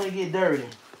 I don't want to get dirty.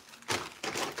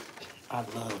 I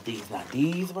love these. Now,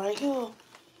 these right here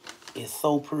is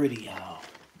so pretty, y'all.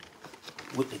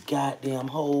 With the goddamn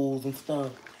holes and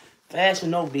stuff.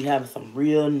 Fashion Nova be having some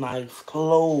real nice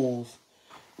clothes.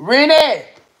 Rennie!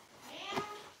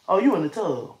 Oh, you in the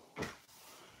tub.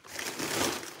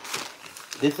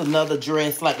 This is another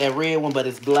dress like that red one, but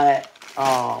it's black.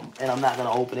 And I'm not going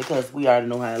to open it because we already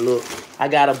know how it looks. I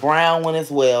got a brown one as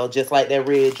well, just like that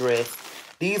red dress.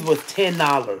 These was $10.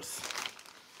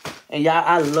 And y'all,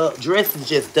 I love, dresses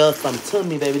just does something to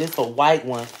me, baby. This is a white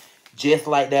one, just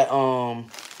like that,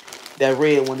 that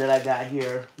red one that I got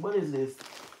here. What is this?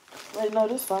 Wait, no,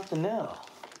 this is something else.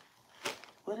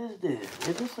 What is this?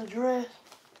 Is this a dress?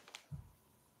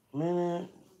 Man,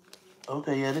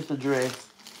 okay, yeah, this is a dress.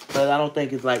 But I don't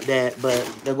think it's like that. But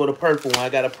they'll go to purple one. I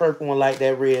got a purple one like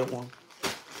that red one.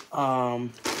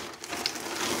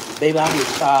 Baby, I get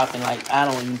shopping. Like, I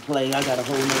don't even play. I got a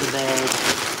whole nother bag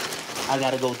I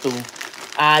got to go through.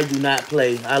 I do not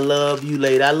play. I love you,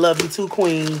 lady. I love you too,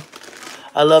 Queen.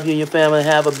 I love you and your family.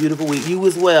 Have a beautiful week. You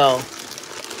as well.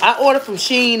 I ordered from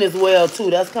Shein as well, too.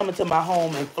 That's coming to my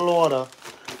home in Florida.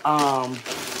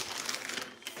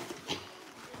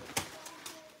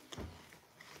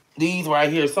 These right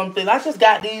here, something. I just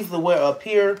got these to wear up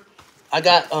here. I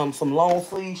got some long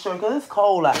sleeve shirt because it's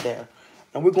cold out there.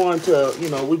 And we're going to, you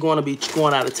know, we're going to be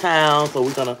going out of town. So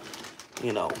we're going to,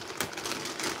 you know,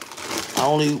 I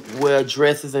only wear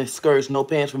dresses and skirts, no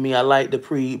pants for me. I like to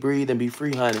breathe and be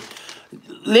free, honey.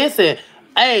 Listen,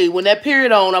 hey, when that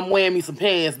period on, I'm wearing me some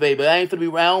pants, baby. I ain't finna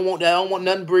be, I don't want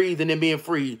nothing breathing and being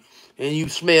free. And you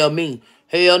smell me.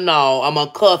 Hell no. I'm going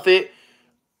to cuff it.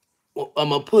 I'm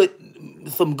going to put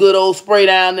some good old spray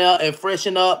down there and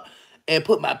freshen up and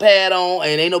put my pad on.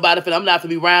 And ain't nobody finna, I'm not finna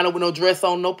be round up with no dress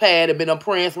on, no pad. And been a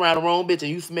prance around the wrong bitch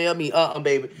and you smell me.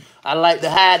 Baby. I like to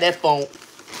hide that funk.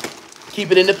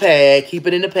 Keep it in the pad. Keep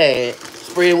it in the pad.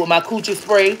 Spray it with my coochie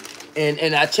spray.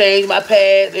 And I change my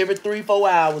pads every 3-4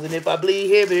 hours. And if I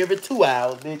bleed heavy, every 2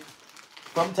 hours. Bitch.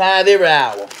 Sometimes every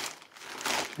hour.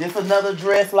 This another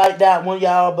dress like that one,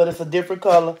 y'all, but it's a different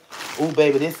color. Ooh,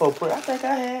 baby, this so pretty. I think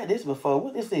I had this before.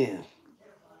 What this is?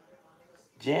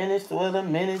 Janice with a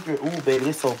miniature. Ooh, baby,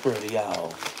 this so pretty,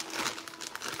 y'all.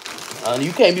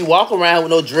 You can't be walking around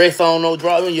with no dress on, no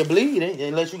drawers, and you're bleeding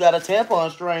unless you got a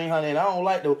tampon string, honey. And I don't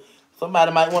like the.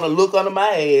 Somebody might want to look under my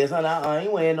ass, honey. I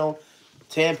ain't wearing no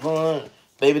tampon.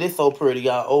 Baby, this so pretty,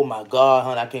 y'all. Oh my God,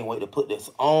 honey, I can't wait to put this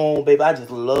on, baby. I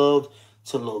just love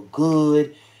to look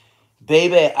good,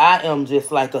 baby. I am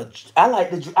just like I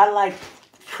like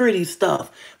pretty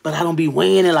stuff, but I don't be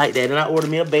wearing it like that. And I order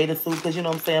me a bathing suit because you know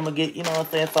what I'm saying. I'm gonna get, you know what I'm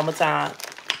saying, summertime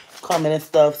coming and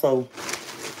stuff. So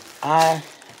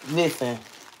listen.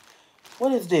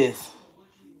 What is this?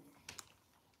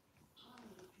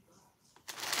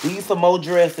 These some more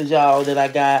dresses, y'all, that I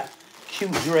got.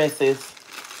 Cute dresses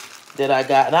that I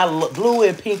got. And blue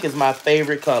and pink is my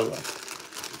favorite color.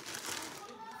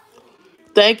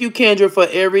 Thank you, Kendra, for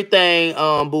everything,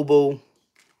 boo-boo.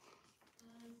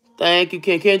 Thank you,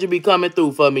 Kendra be coming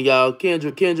through for me, y'all.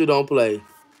 Kendra don't play.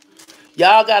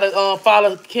 Y'all gotta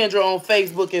follow Kendra on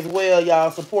Facebook as well, y'all.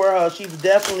 Support her. She's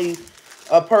definitely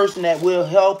a person that will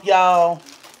help y'all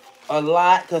a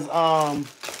lot, cause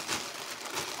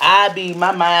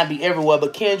my mind be everywhere.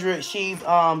 But Kendra,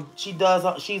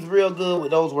 she's real good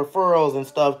with those referrals and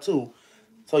stuff too.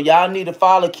 So y'all need to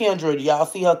follow Kendra. Y'all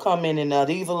see her come in, and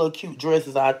these are little cute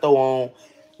dresses I throw on.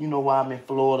 You know why I'm in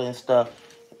Florida and stuff.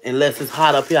 Unless it's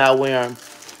hot up here, I wear them.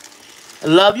 I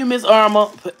love you, Miss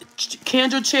Irma.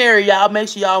 Kendra Cherry, y'all make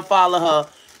sure y'all follow her.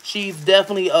 She's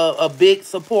definitely a big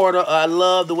supporter. I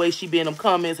love the way she be in them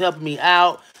comments, helping me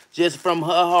out just from her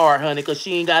heart, honey, because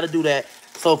she ain't got to do that.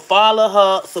 So follow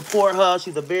her, support her.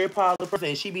 She's a very positive person,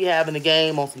 and she be having the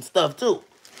game on some stuff, too.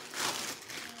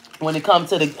 When it comes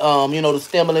to the, the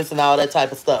stimulants and all that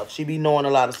type of stuff. She be knowing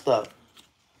a lot of stuff.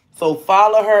 So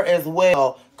follow her as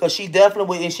well, because she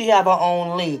definitely, and she have her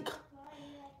own link.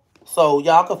 So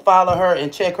y'all can follow her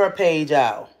and check her page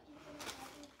out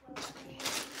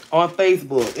on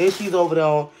Facebook. And she's over there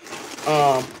on,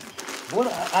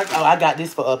 I got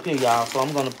this for up here, y'all. So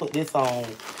I'm going to put this on.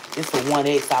 It's for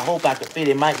 1X. I hope I can fit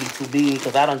it. It might be too big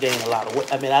because I done gained a lot of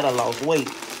weight. I mean, I done lost weight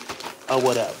or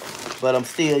whatever. But I'm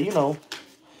still, So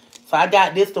I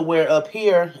got this to wear up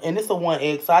here. And it's a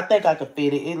 1X. So I think I can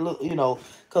fit it. It look,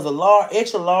 because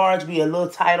extra large be a little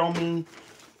tight on me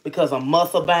because I'm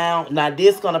muscle bound. Now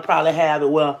this going to probably have it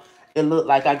where it look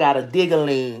like I got a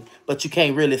diggling, but you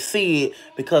can't really see it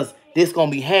because this going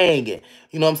to be hanging.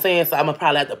 You know what I'm saying? So I'm going to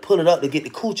probably have to pull it up to get the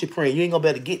coochie print. You ain't going to be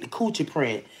able to get the coochie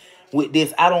print with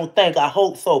this. I don't think. I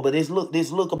hope so. But this look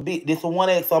a bit. This a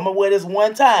 1X. So I'm going to wear this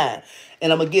one time.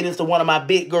 And I'm going to get this to one of my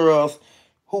big girls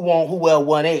who wear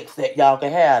 1X that y'all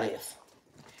can have this.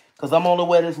 Because I'm only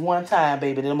wear this one time,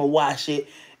 baby. Then I'm going to wash it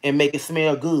and make it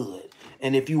smell good.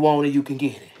 And if you want it, you can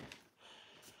get it.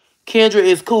 Kendra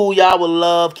is cool. Y'all will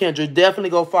love Kendra. Definitely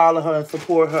go follow her and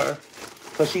support her.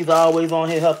 Because she's always on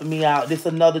here helping me out. This is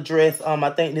another dress. I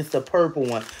think this is the purple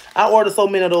one. I ordered so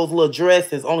many of those little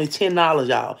dresses. Only $10,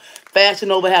 y'all. Fashion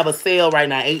Nova have a sale right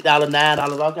now. $8,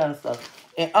 $9, all kind of stuff.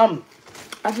 And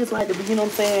I just like to be, you know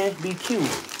what I'm saying, be cute.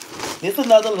 This is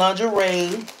another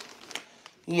lingerie.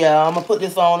 Yeah, I'm going to put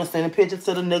this on and send a picture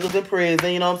to the niggas in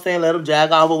prison. You know what I'm saying? Let them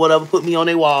jag off or whatever. Put me on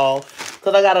their wall.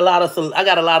 Because I got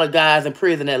a lot of guys in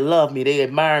prison that love me. They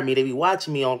admire me. They be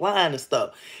watching me online and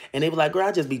stuff. And they be like, girl,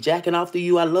 I just be jacking off to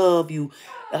you. I love you.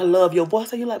 I love your voice.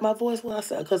 I say, you like my voice? Well, I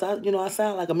said, because I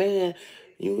sound like a man.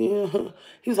 He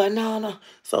was like, no.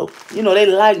 So, they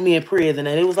like me in prison.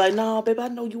 And they was like, no, baby, I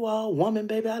know you are a woman,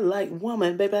 baby. I like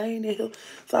woman, baby. I ain't in here.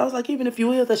 So I was like, even if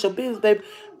you is, that's your business, baby.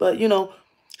 But,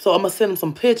 so I'm going to send them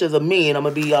some pictures of me, and I'm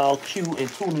going to be all cute and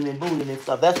tuning and booting and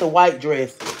stuff. That's a white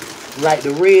dress, like the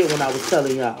red one I was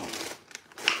telling y'all.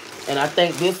 And I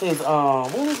think this is,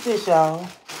 what is this, y'all?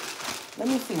 Let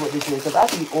me see what this is,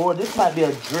 because this might be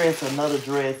a dress, another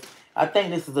dress. I think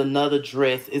this is another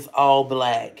dress. It's all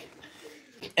black.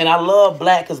 And I love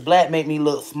black because black make me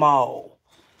look small.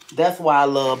 That's why I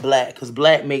love black, because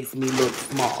black makes me look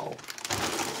small.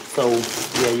 So,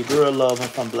 yeah, your girl love her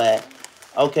some black.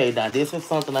 Okay, now this is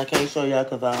something I can't show y'all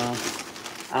because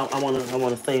I want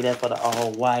to say that for the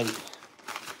all white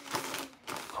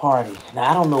party.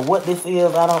 Now I don't know what this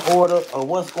is. I don't order or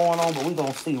what's going on, but we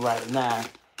gonna see right now.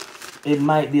 It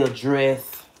might be a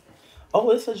dress.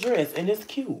 Oh, it's a dress and it's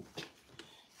cute.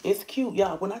 It's cute,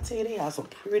 y'all. When I tell you they have some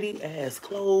pretty ass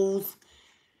clothes,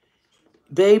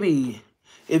 baby.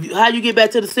 How you get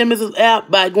back to the Simmons app?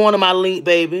 By going to my link,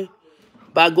 baby.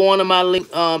 By going to my link,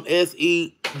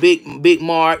 SE Big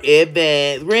Mark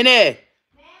Advance. Renee,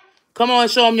 come on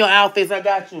and show them your outfits. I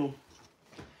got you.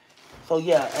 So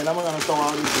yeah, and I'm gonna throw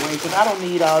all these away because I don't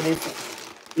need all this.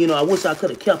 I wish I could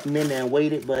have kept them in there and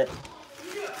waited, but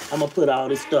I'm gonna put all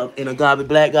this stuff in a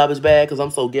black garbage bag because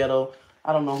I'm so ghetto.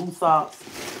 I don't know who socks.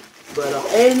 But,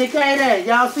 hey, Nikita,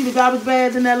 y'all see the garbage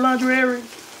bags in that laundry area?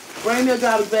 Bring me a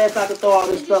garbage bag so I can throw all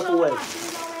this stuff away.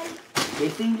 They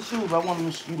seen the shoes. I want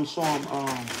you to show them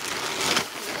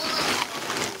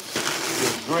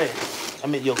your dress. I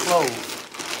mean, your clothes.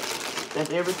 That's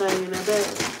everything in that bag.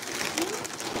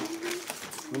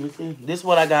 Let me see. This is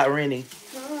what I got, Rennie.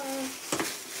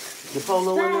 The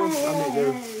polo one? I mean,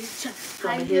 the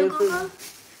Tommy Hilfiger.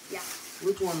 Yeah.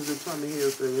 Which one is the Tommy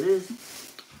Hilfiger? This.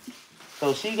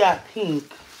 So she got pink,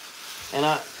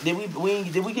 and did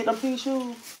we get them pink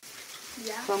shoes?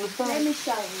 Yeah. From the store? Let me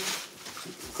show you.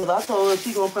 Cause I told her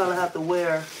she gonna probably have to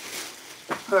wear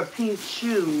her pink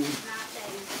shoes,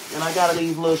 and I got her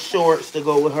these little shorts to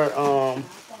go with her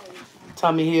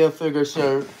Tommy Hilfiger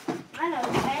shirt. I know.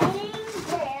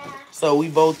 So we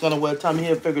both gonna wear Tommy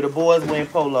Hilfiger. The boys wearing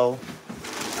polo.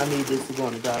 I need this to go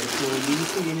in the garbage can. Do you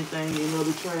see anything in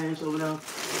other trash over there?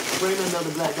 Bring me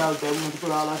another black garbage bag. We want to put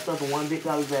all our stuff in one big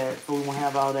garbage bag so we won't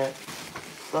have all that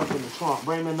stuff in the trunk.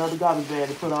 Bring me another garbage bag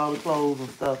to put all the clothes and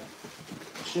stuff.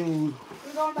 Shoes.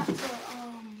 We're going back to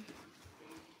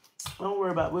Don't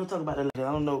worry about it. We'll talk about that later.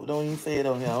 I don't know. Don't even say it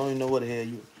on here. I don't even know what the hell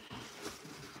you.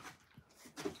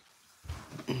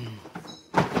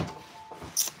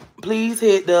 Please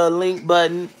hit the link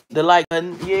button, the like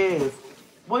button. Yes.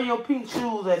 Where your pink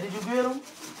shoes at? Did you get them?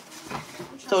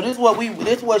 So this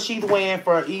what she's wearing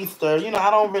for Easter. You know,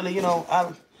 I don't really,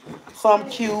 some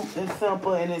cute and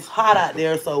simple, and it's hot out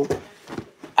there, so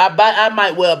I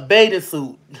might wear a bathing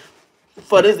suit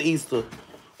for this Easter.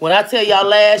 When I tell y'all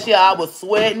last year I was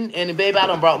sweating, and baby, I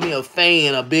done brought me a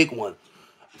fan, a big one.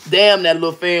 Damn, that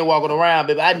little fan walking around,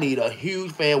 baby. I need a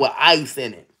huge fan with ice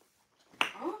in it.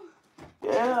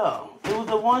 Yeah, it was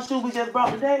the one shoe we just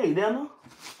brought today, didn't it?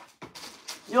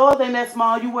 Yours ain't that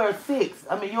small. You wear a 6.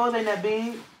 I mean, yours ain't that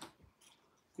big.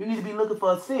 You need to be looking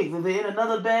for a 6. Is it in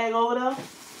another bag over there?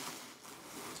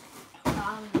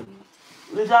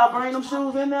 Did y'all bring them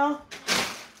shoes in there?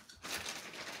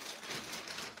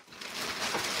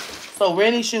 So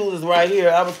Rennie's shoes is right here.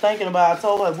 I was thinking about, I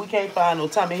told her if we can't find no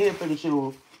Tommy Hilfiger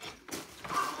shoes,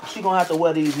 she gonna have to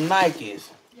wear these Nikes.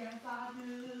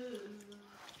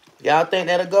 Y'all think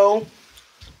that'll go?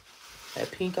 That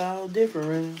pink all different,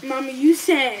 Rennie. Mommy,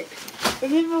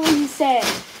 remember when you said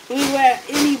when you wear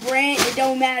any brand, it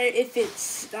don't matter if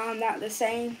it's not the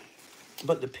same?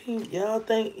 But the pink, y'all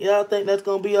think that's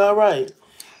gonna be all right?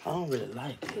 I don't really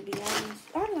like it. To be honest,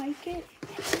 I like it.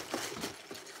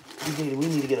 We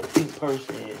need to get a pink purse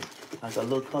and like a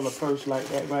little color purse like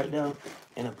that right there,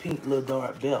 and a pink little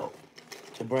dark belt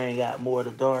to bring out more of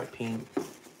the dark pink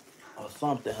or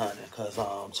something, honey. Cause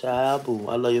child, boo,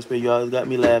 I love your spirit. You always got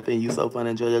me laughing. You so fun.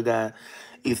 Enjoy your guy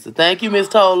Easter. Thank you, Miss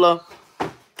Tola.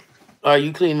 Are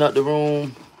you cleaning up the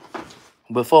room?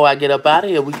 Before I get up out of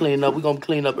here, we gonna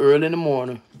clean up early in the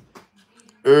morning.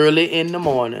 Early in the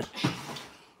morning.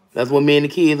 That's when me and the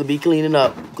kids will be cleaning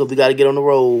up because we got to get on the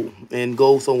road and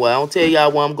go somewhere. I don't tell y'all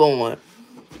where I'm going.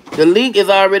 The link is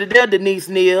already there, Denise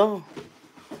Neal.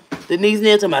 Denise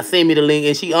Neal told me, send me the link,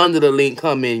 and she under the link.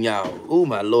 Come in, y'all. Oh,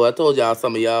 my Lord. I told y'all,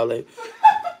 some of y'all, like,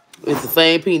 it's the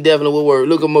same pink definitely will work.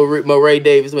 Look at Murray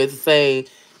Davis. It's the same.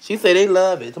 She said they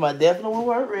love it. So my definitely will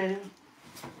work, Rennie.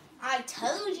 I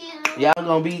told you.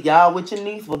 Y'all with your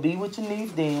niece. Well, be with your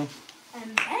niece then.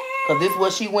 Because this is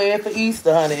what she wearing for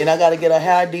Easter, honey. And I got to get her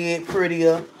hair did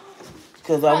prettier.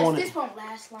 Because I want it. This won't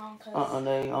last long. I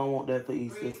don't want that for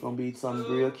Easter. It's going to be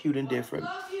something real cute and different.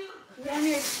 I'm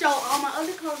here to show all my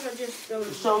other clothes are just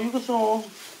those. So you can show them.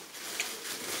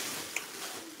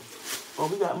 Oh,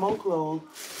 we got more clothes.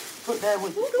 Put that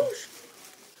with. I'm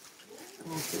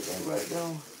going to put that right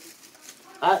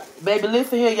down. Baby,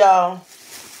 listen here, y'all.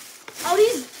 Oh,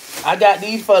 these. I got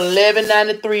these for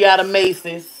 $11.93 out of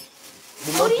Macy's.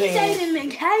 Oh, these Aiden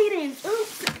and Caden's.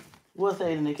 Oops. What's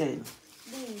Aiden and Caden?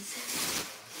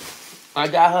 These. I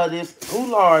got her this.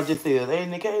 Who large this is?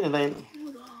 Aiden and Caden, ain't it?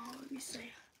 Hold on, let me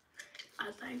see.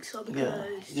 I think so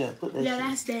because. Yeah, put that. Yeah,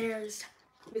 that's theirs.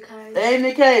 Because. Aiden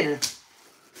and Caden,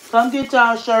 come get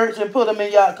y'all shirts and put them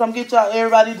in y'all. Come get y'all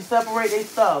everybody to separate their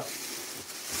stuff.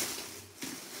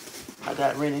 I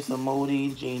got Rennie some more of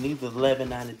these jeans. These are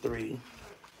 $11.93.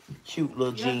 Cute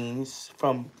little jeans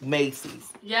from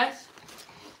Macy's. Yes.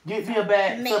 Get me a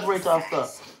bag. Separate y'all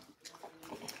stuff.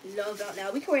 Love that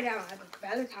now. We can wear that on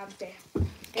Valentine's Day.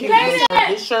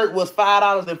 This shirt was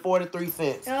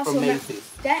 $5.43 from Macy's.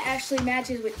 That actually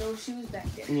matches with those shoes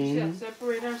back there. We gotta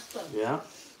separate our stuff. Yeah.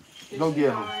 Go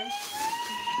get them.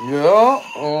 Yeah.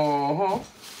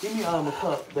 Give me a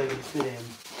cup, baby, to sit in.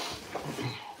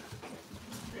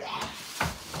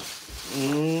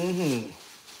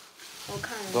 What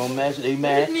kind of Gonna match. They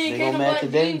match. They gonna match the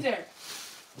today. jeans there.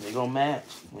 They gonna match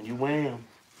when you wear them.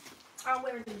 I'll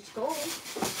wear it to school.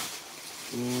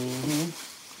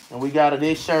 And we got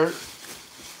this shirt.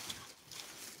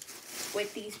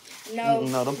 With these. No.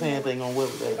 No, them pants ain't gonna wear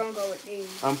with We're that. gonna go with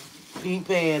these. Pink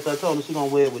pants. I told her she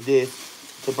gonna wear it with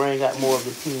this to bring out more of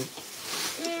the pink.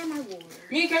 And my water.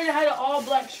 Me and Katie had an all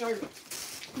black shirt.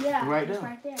 Yeah. Right it's there.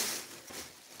 Right there.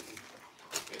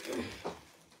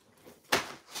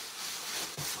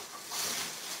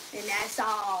 And that's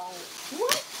all.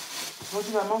 What? What,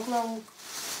 you got more clothes?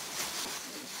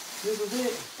 This is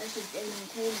it. That's just Aiden and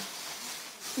Katie.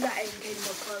 You got Aiden and Katie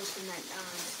more clothes from that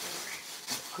store.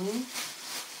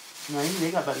 No,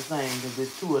 they got about the same because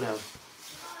there's two of them.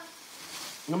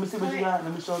 Let me see what you got.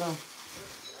 Let me show them.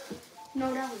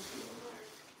 No, that was good.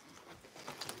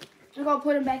 You gonna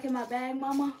put them back in my bag,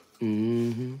 Mama?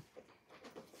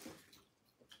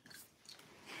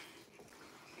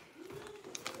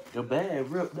 Your bag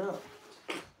ripped up.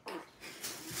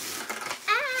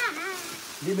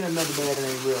 Give me another bag that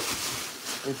ain't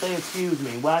ripped. And say excuse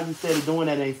me. Why you instead of doing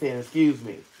that ain't saying excuse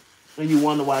me? Then you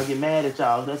wonder why I get mad at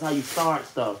y'all. That's how you start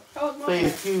stuff. Say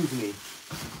excuse me.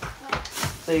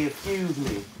 Say excuse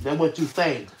me. That's what you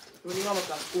say. Really almost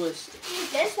got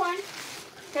squished. This one.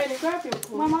 Katie, grab your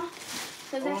clothes. Mama.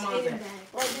 Because that's Mama's Aiden's at?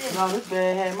 bag. No, this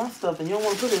bag had my stuff and you don't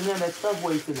want to put it in there. That stuff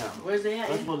wasted now. Where's they at?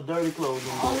 That's for the dirty clothes.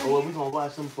 Or we gonna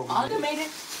wash them for Automated.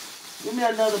 Give me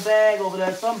another bag over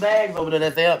there. Some bags over there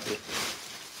that's empty.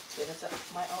 Yeah, that's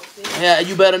my outfit. Yeah,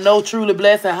 you better know truly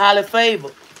blessed and highly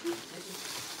favored.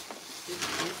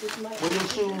 This is my Where your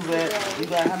shoes at? You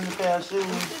got how many pair of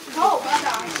shoes? Go.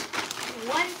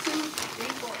 1, 2, 3,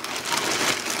 4.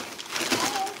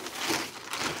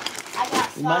 I got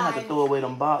 5. You might have to throw away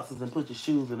them boxes and put your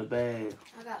shoes in the bag.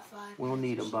 I got 5. We don't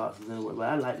need them boxes anyway, but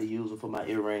I like to use them for my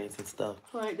earrings and stuff.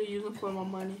 I like to use them for my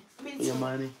money. For your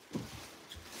money.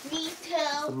 Me too.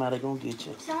 Somebody gonna get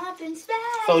you. Something special.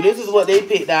 So this is what they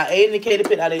picked out. Aiden and Katie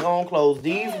picked out their own clothes.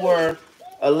 These were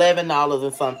 $11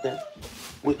 and something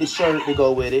with the shirt to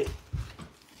go with it.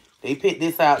 They picked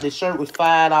this out. The shirt was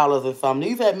 $5 and something.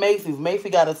 These at Macy's.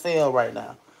 Macy's got a sale right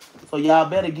now. So y'all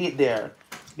better get there.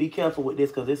 Be careful with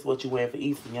this because this is what you wear for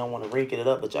Easter. You don't want to wrinkle it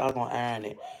up, but y'all gonna iron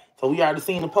it. So we already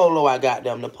seen the polo I got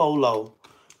them. The polo.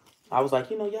 I was like,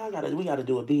 you know, we gotta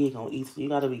do a big on Easter. You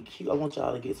gotta be cute. I want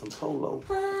y'all to get some polo.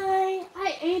 Hi,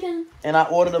 Aiden. And I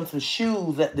ordered them some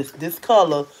shoes that this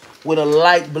color with a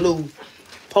light blue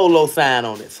polo sign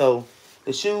on it. So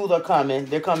the shoes are coming.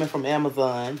 They're coming from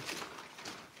Amazon.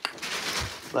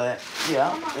 But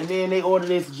yeah, and then they ordered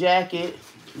this jacket.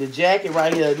 The jacket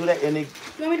right here. Do that, and You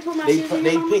want me to put my they shoes in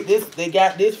they Mama? picked this. They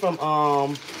got this from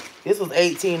This was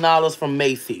 $18 from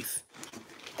Macy's.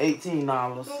 $18. You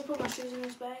want me to put my shoes in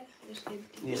this bag?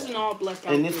 Yeah. It's an all black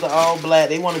outfit. And it's the all black.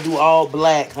 They want to do all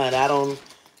black, honey.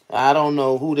 I don't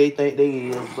know who they think they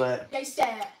is, but They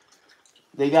said.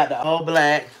 they got the all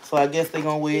black. So I guess they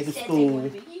gonna wear it to They said they school. wanna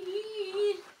be-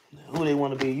 Who they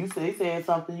want to be? They said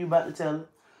something. You about to tell it?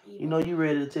 You know you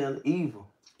ready to tell it? Evil.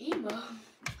 Evil.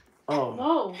 Oh.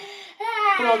 No.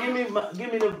 Come on,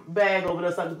 give me the bag over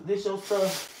there. So this your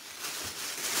stuff.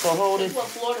 So hold This it. is what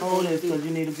Florida Hold boys this do. because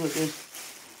you need to put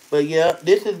this. But yeah,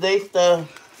 this is they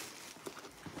stuff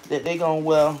that they gonna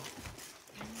wear.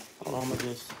 Hold on, I'm gonna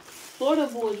just. Florida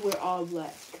boys wear all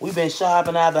black. We been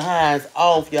shopping our behinds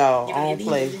off, y'all. On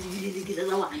play.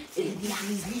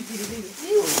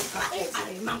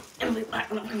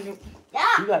 Yeah.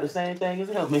 You got the same thing as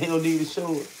him, man. You don't need to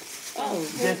show it. Oh.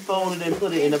 Just fold it and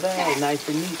put it in the bag, nice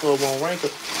and neat, so it won't wrinkle.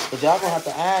 But y'all gonna have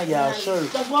to iron y'all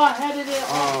shirts. That's why I had it in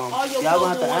all your Y'all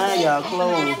clothes gonna have to in one iron bag. y'all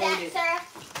clothes. Sir.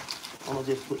 I'm gonna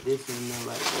just put this in there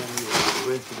like that. The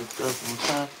rest of the stuff on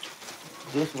top.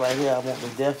 This right here, I want to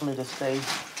definitely to stay.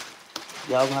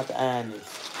 Y'all gonna have to iron this.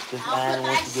 Just iron it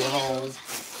once you get home In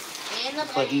the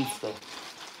for bag. Easter.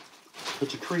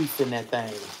 Put your crease in that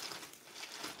thing.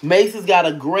 Macy's got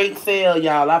a great sale,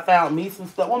 y'all. I found me some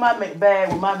stuff. What my bag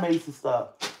with my Macy's stuff?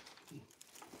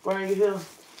 Bring it here.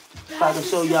 So I can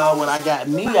show y'all what I got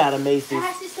me out of Macy's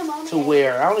Pass this to Mama. to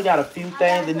wear. I only got a few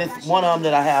things, and this one of them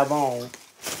that I have on.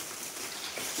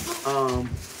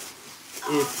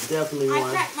 It's definitely I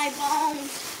one. cracked my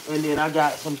bones. And then I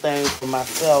got some things for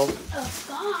myself. Oh,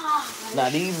 God. Now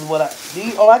these is what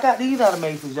I got these out of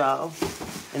Macy's, y'all.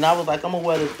 And I was like, I'm gonna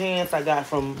wear the pants I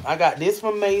got this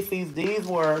from Macy's. These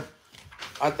were,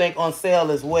 I think, on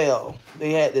sale as well.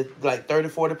 They had this like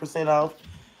 30-40% off.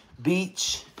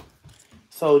 Beach.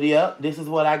 So yeah, this is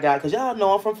what I got. Cause y'all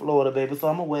know I'm from Florida, baby. So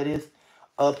I'm gonna wear this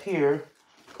up here.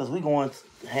 Cause we going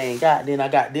to hang out. Then I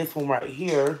got this one right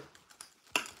here.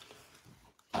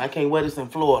 I can't wear this in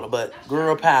Florida, but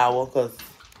girl power, cause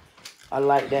I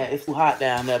like that. It's too hot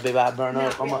down there, baby. I burn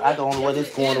up. I don't know where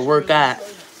this going to work out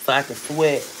so I can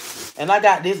sweat. And I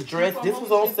got this dress. This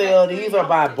was on sale. These are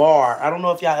by Bar. I don't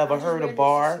know if y'all ever heard of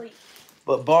Bar,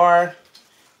 but Bar,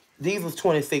 these was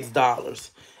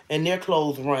 $26. And their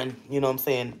clothes run, you know what I'm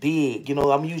saying, big. You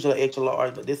know, I'm usually extra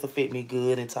large, but this will fit me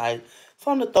good and tight.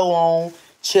 Something to throw on,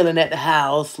 chilling at the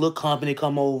house, little company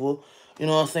come over. You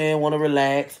know what I'm saying, want to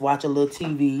relax, watch a little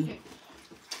TV.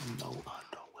 No underwear.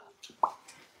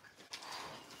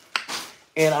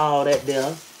 And all that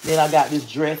there. Then I got this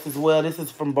dress as well. This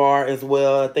is from Bar as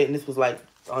well. I think this was like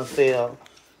on sale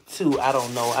too. I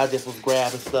don't know. I just was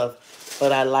grabbing stuff.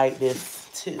 But I like this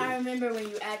too. I remember when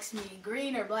you asked me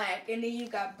green or black, and then you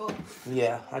got both.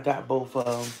 Yeah, I got both of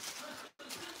them.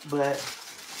 But,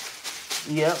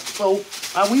 yeah. So,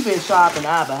 we've been shopping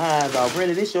our behinds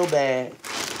already. This your bag.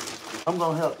 I'm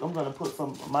going to help. I'm going to put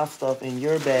some of my stuff in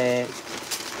your bag.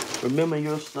 Remember,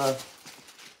 your stuff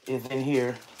is in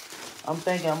here. I'm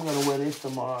thinking I'm going to wear this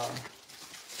tomorrow.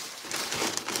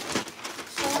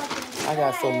 I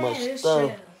got so much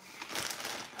stuff.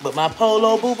 But my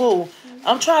polo, boo-boo.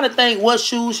 I'm trying to think what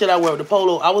shoes should I wear with the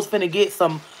polo. I was finna get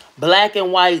some black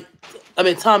and white,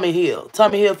 Tommy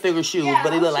Hilfiger shoes, yeah,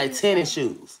 but they look like tennis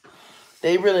shoes.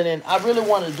 They really didn't. I really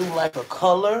want to do like a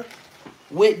color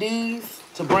with these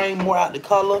to bring more out the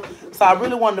color. So I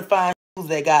really wanted to find shoes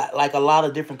that got like a lot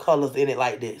of different colors in it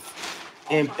like this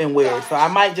and wear it. So I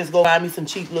might just go buy me some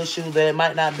cheap little shoes that it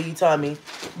might not be Tommy,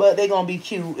 but they going to be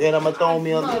cute and I'm going to throw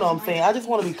me up. You know what I'm saying? I just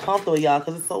want to be comfortable, y'all,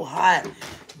 because it's so hot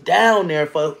down there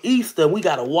for Easter. We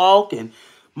got to walk and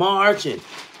march and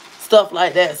stuff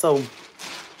like that. So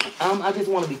I just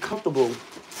want to be comfortable,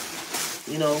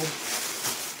 you know.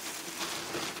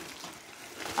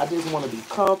 I just want to be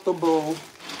comfortable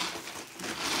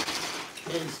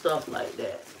and stuff like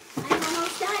that. I'm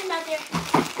almost done, Mother.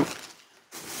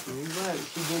 All right,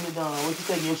 she getting it done. What you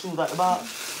taking your shoes out the box?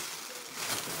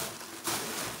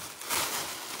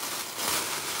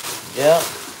 Yep.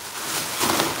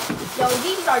 Yo,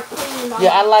 these are clean.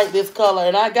 Yeah, I like this color.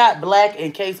 And I got black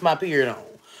in case my period on.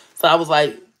 So I was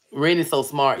like, Rennie's so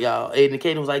smart, y'all. And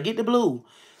Kaden was like, get the blue.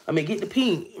 Get the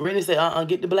pink. Rennie said,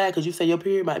 get the black because you say your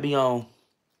period might be on.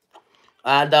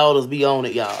 Our daughters be on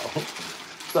it, y'all.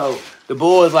 So the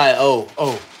boys like,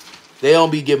 oh, they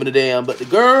don't be giving a damn. But the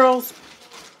girls,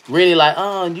 Rennie like,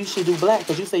 you should do black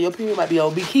because you say your period might be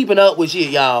on. Be keeping up with shit,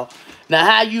 y'all. Now,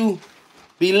 how you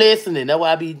be listening? That's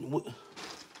why I be, you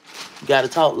got to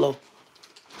talk low.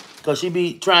 Because she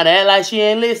be trying to act like she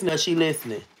ain't listening or she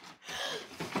listening.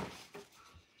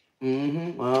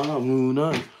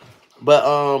 Nothing.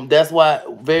 But that's why,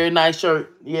 very nice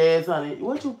shirt. Yes, honey.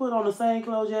 What you put on the same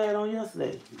clothes you had on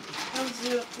yesterday? I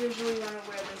usually want to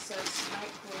wear this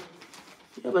night clothes.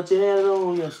 Yeah, but you had it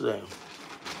on yesterday.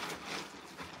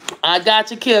 I got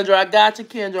you, Kendra. I'm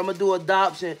going to do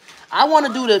adoption. I want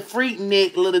to do the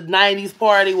Freaknik little 90s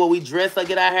party where we dress up,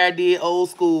 get our hair did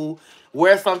old school,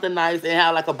 wear something nice, and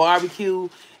have like a barbecue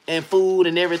and food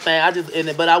and everything. I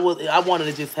wanted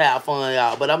to just have fun,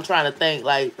 y'all. But I'm trying to think,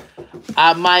 like,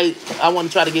 I want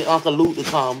to try to get Uncle Luke to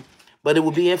come. But it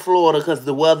will be in Florida because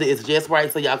the weather is just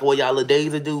right so y'all can wear y'all little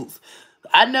Daisy Dukes.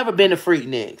 I've never been to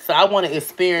Freaknik, so I want to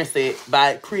experience it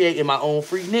by creating my own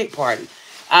Freaknik party.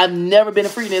 I've never been to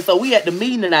Freaknik, so we at the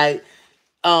meeting tonight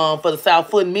for the South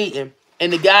Fulton meeting,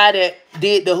 and the guy that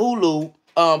did the Hulu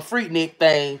Freaknik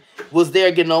thing was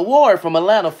there getting an award from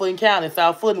Atlanta, Fulton County.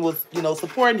 South Fulton was,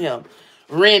 supporting him.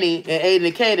 Rennie and Aiden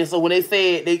and Kaden. So when they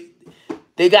said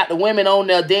they got the women on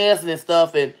there dancing and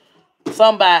stuff, and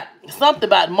something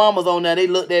about mamas on there, they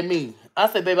looked at me. I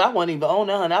said, baby, I wasn't even on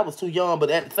there, honey. I was too young, but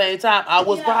at the same time, I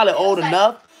was probably old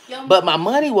enough, but my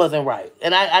money wasn't right.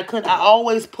 And I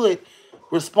always put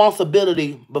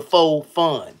responsibility before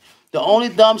fun. The only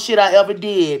dumb shit I ever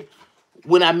did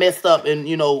when I messed up and,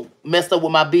 messed up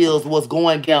with my bills was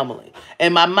going gambling.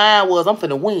 And my mind was, I'm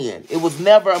finna win. It was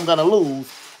never, I'm gonna lose.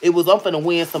 It was, I'm finna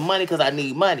win some money because I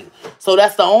need money. So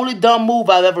that's the only dumb move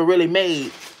I've ever really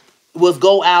made, was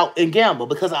go out and gamble,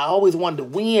 because I always wanted to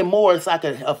win more so I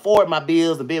could afford my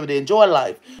bills and be able to enjoy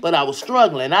life. But I was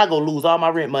struggling. I go lose all my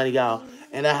rent money, y'all.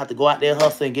 And I have to go out there,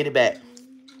 hustle, and get it back.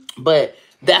 But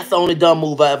that's the only dumb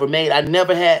move I ever made. I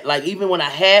never had, even when I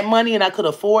had money and I could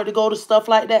afford to go to stuff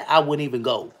like that, I wouldn't even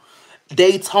go.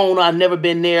 Daytona, I've never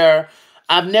been there.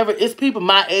 It's people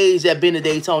my age that been to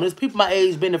Daytona. It's people my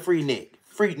age been to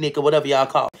Freaknik or whatever y'all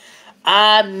call it.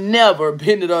 I've never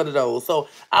been to none of those. So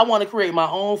I want to create my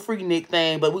own Freaknik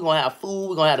thing, but we're going to have food.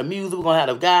 We're going to have the music. We're going to have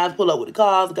the guys pull up with the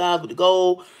cars, the guys with the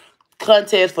gold,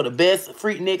 contest for the best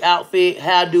Freaknik outfit,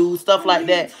 hairdo, stuff like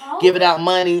that. Giving out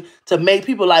money to make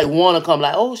people like want to come.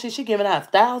 Like, oh shit, she giving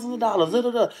out thousands of dollars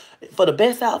for the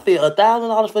best outfit,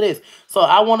 $1,000 for this. So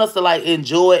I want us to like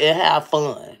enjoy and have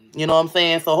fun. You know what I'm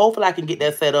saying? So hopefully I can get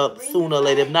that set up sooner or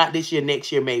later. If not this year,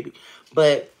 next year maybe.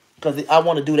 But because I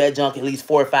want to do that junk at least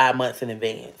 4 or 5 months in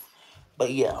advance.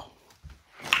 But yeah,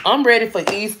 I'm ready for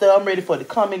Easter. I'm ready for the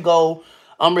come and go.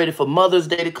 I'm ready for Mother's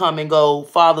Day to come and go,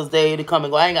 Father's Day to come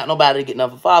and go. I ain't got nobody to get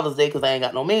nothing for Father's Day because I ain't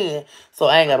got no man. So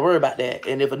I ain't got to worry about that.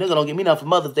 And if a nigga don't get me nothing for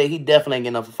Mother's Day, he definitely ain't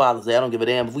getting nothing for Father's Day. I don't give a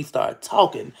damn if we start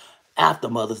talking after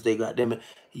Mother's Day, goddammit.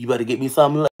 You better get me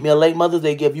something, me a late Mother's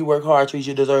Day gift. You work hard, treat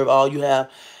you deserve all you have.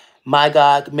 My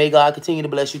God, may God continue to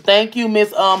bless you. Thank you,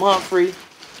 Miss Humphrey.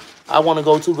 I want to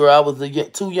go too, girl. I was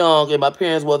too young and my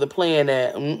parents wasn't playing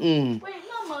that. Wait, no,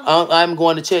 Mom. I'm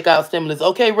going to check out stimulus.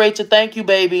 Okay, Rachel, thank you,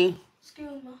 baby.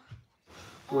 Excuse me.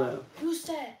 Well, You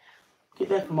said. Get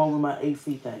that from over my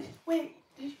AC thing. Wait,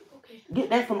 okay. Get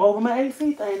that from over my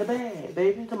AC thing, the bag,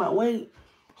 baby. Come on, wait.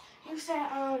 You said,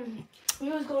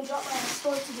 you was gonna drop by the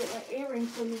store to get an earring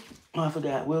for me. Oh, I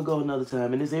forgot. We'll go another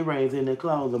time. And this earring's in the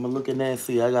closet. I'm gonna look in there and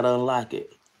see. I gotta unlock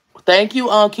it. Thank you,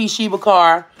 Kishiba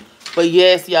Carr. But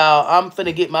yes, y'all, I'm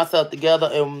finna get myself together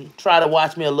and try to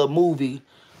watch me a little movie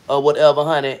or whatever,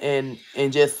 honey,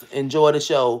 and just enjoy the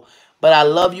show. But I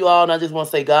love you all, and I just want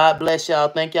to say God bless y'all.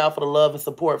 Thank y'all for the love and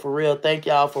support, for real. Thank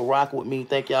y'all for rocking with me.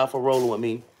 Thank y'all for rolling with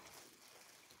me.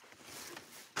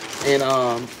 And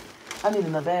I need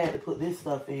another bag to put this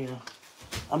stuff in.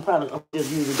 I'm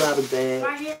just using a garbage bag.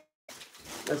 Right here.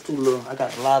 That's too little. I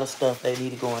got a lot of stuff that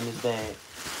need to go in this bag.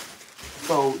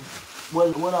 So,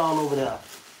 what all over there?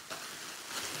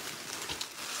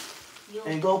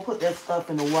 And go put that stuff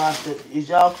in the washer. Is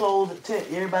y'all clothes?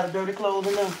 Everybody dirty clothes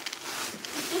in there?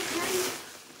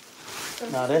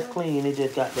 No, that's clean. It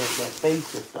just got that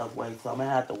face and stuff away, so I'm going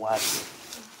to have to wash it.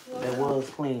 That was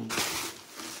clean.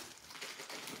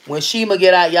 When Shima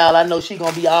get out, y'all, I know she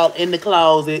going to be all in the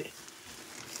closet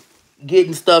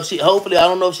getting stuff. Hopefully, I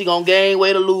don't know if she going to gain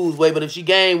weight or lose weight, but if she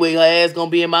gain weight, her ass going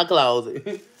to be in my closet.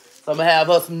 So I'm going to have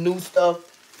her some new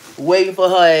stuff waiting for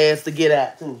her ass to get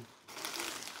out, too.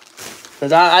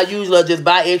 Because I usually just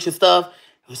buy extra stuff.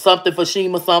 Something for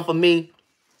Shima, something for me.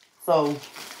 So,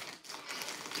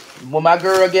 when my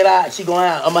girl get out, I'm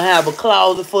going to have a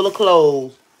closet full of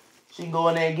clothes. She can go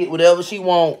in there and get whatever she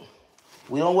want.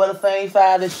 We don't wear the same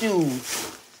size as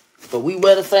shoes. But we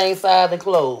wear the same size in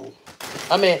clothes.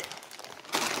 I mean,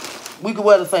 we can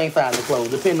wear the same size in clothes,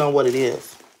 depending on what it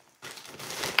is.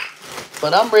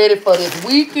 But I'm ready for this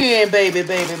weekend, baby,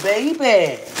 baby,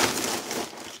 baby.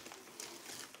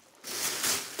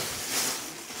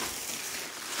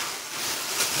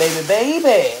 Baby,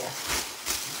 baby.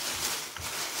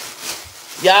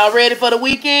 Y'all ready for the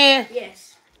weekend?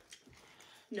 Yes.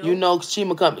 No. You know,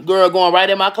 Shima coming. Girl going right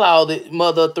in my closet,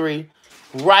 mother of 3.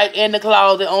 Right in the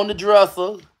closet, on the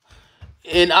dresser.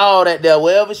 And all that there.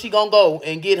 Wherever she gonna go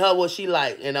and get her what she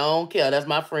like. And I don't care. That's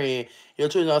my friend. Your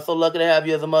children are so lucky to have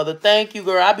you as a mother. Thank you,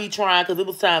 girl. I be trying because it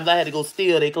was times I had to go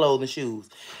steal their clothes and shoes.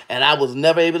 And I was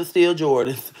never able to steal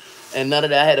Jordans. And none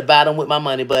of that. I had to buy them with my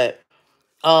money. But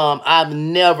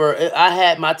I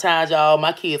had my times, y'all.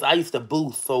 My kids, I used to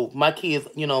boost. So my kids,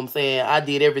 you know what I'm saying, I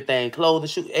did everything. Clothes and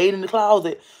shoes. Aiden the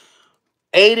closet.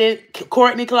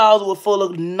 Courtney closet was full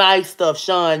of nice stuff.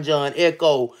 Sean John,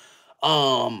 Echo,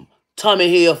 Tommy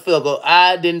Hilfiger.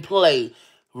 I didn't play.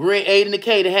 Aiden and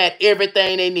Katie had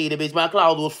everything they needed, bitch. My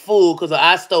closet was full because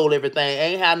I stole everything.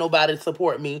 Ain't had nobody to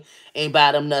support me. Ain't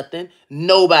buy them nothing.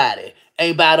 Nobody.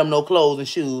 Ain't buy them no clothes and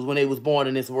shoes when they was born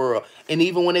in this world. And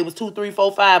even when they was 2, 3,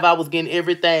 4, 5, I was getting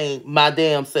everything my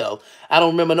damn self. I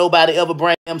don't remember nobody ever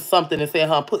bring them something and say,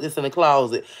 put this in the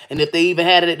closet. And if they even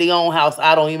had it at their own house,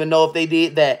 I don't even know if they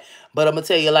did that. But I'm going to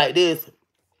tell you like this.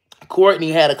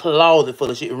 Courtney had a closet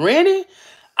full of shit. Rennie?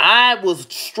 I was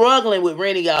struggling with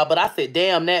Rennie, y'all, but I said,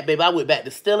 damn that, baby. I went back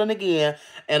to stealing again,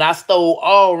 and I stole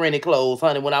all Rennie clothes,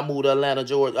 honey, when I moved to Atlanta,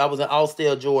 Georgia. I was in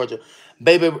Austell, Georgia.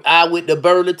 Baby, I went to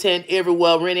Burlington,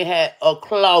 everywhere. Rennie had a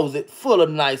closet full of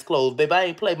nice clothes. Baby, I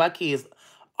ain't play. My kids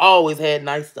always had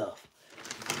nice stuff.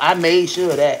 I made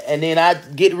sure of that. And then I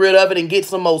get rid of it and get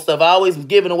some more stuff. I always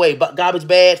giving away. Garbage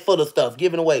bag full of stuff.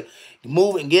 Giving away.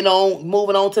 Moving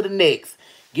on to the next.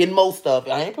 Getting more stuff.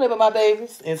 I ain't play with my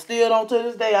babies. And still don't to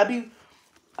this day.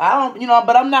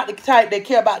 But I'm not the type that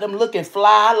care about them looking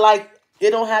fly. Like,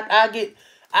 it don't have,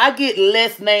 I get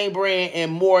less name brand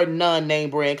and more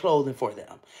non-name brand clothing for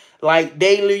them. Like,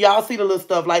 y'all see the little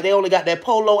stuff. Like, they only got that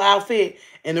polo outfit.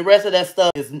 And the rest of that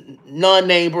stuff is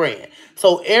non-name brand.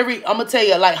 So I'm going to tell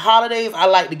you, like holidays, I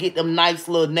like to get them nice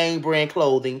little name brand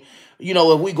clothing. You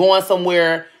know, if we going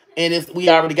somewhere and we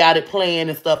already got it planned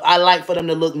and stuff. I like for them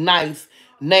to look nice,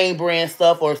 name brand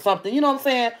stuff or something. You know what I'm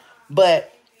saying?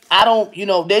 But I don't.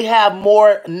 They have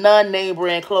more non-name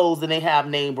brand clothes than they have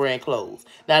name brand clothes.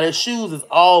 Now their shoes is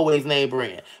always name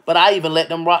brand, but I even let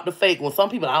them rock the fake one. Some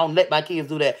people I don't let my kids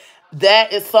do that.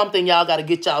 That is something y'all got to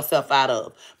get yourself out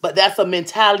of. But that's a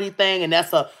mentality thing and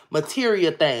that's a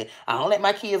material thing. I don't let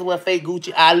my kids wear fake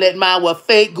Gucci. I let mine wear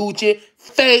fake Gucci,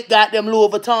 fake goddamn Louis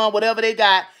Vuitton, whatever they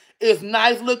got. It's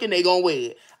nice looking, they gonna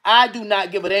wear it. I do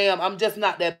not give a damn. I'm just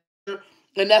not that.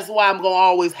 And that's why I'm gonna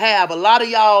always have. A lot of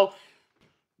y'all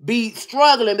be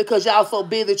struggling because y'all so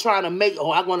busy trying to make.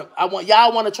 I want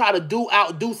y'all want to try to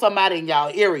outdo somebody in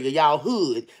y'all area, y'all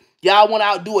hood. Y'all want to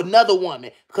outdo another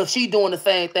woman because she doing the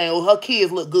same thing or her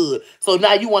kids look good. So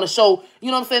now you want to show,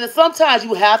 you know what I'm saying? And sometimes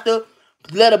you have to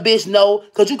let a bitch know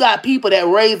because you got people that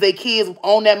raise their kids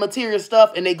on that material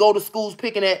stuff and they go to schools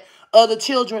picking at other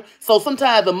children. So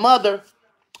sometimes the mother,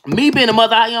 me being the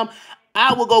mother I am,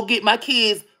 I will go get my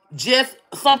kids just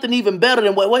something even better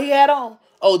than what he had on.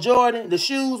 Oh, Jordan, the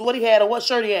shoes, what he had on, what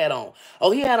shirt he had on. Oh,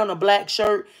 he had on a black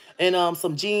shirt and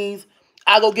some jeans.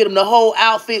 I go get him the whole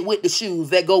outfit with the shoes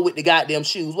that go with the goddamn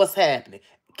shoes. What's happening?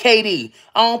 KD.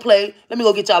 I don't play. Let me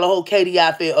go get y'all the whole KD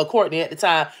outfit. Courtney at the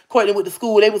time. Courtney went to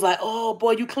school. They was like, oh,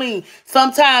 boy, you clean.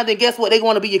 Sometimes, then guess what? They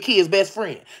want to be your kid's best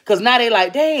friend. Because now they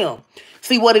like, damn.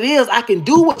 See, what it is, I can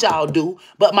do what y'all do,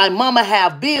 but my mama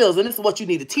have bills, and this is what you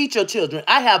need to teach your children.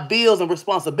 I have bills and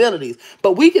responsibilities,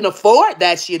 but we can afford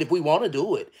that shit if we want to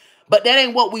do it. But that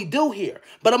ain't what we do here.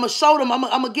 But I'm going to show them, I'm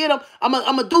going to get them, I'm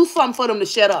going to do something for them to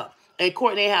shut up. And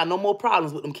Courtney ain't have no more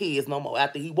problems with them kids no more.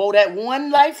 After he wore that one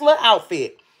nice little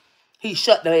outfit, he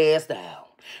shut their ass down.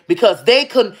 Because they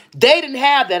didn't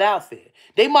have that outfit.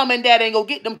 They mom and dad ain't gonna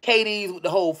get them KDs with the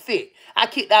whole fit. I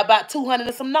kicked out about $200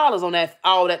 and some on that,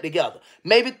 all that together.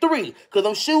 Maybe $3, because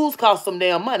them shoes cost some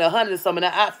damn money, $100 and some in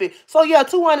that outfit. So yeah,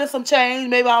 $200 and some change,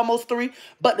 maybe almost $3.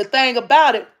 But the thing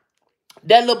about it,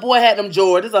 that little boy had them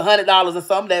Jordans, $100 and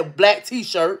something, that black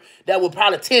t-shirt, that was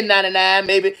probably $10.99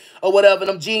 maybe, or whatever,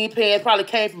 them jean pants probably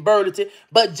came from Burlington.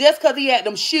 But just because he had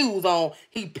them shoes on,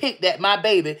 he picked at my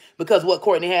baby because what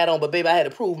Courtney had on. But baby, I had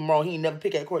to prove him wrong. He ain't never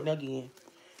pick at Courtney again.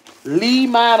 Leave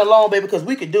mine alone, baby, because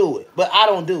we could do it. But I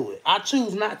don't do it. I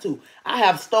choose not to. I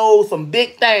have stole some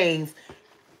big things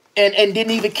and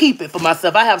didn't even keep it for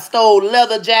myself. I have stole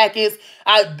leather jackets,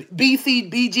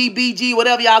 BC, BG, BG,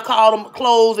 whatever y'all call them,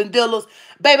 clothes and dealers.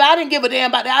 Baby, I didn't give a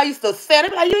damn about that. I used to say,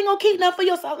 like, you ain't gonna keep nothing for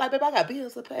yourself. I was like, baby, I got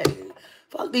bills to pay.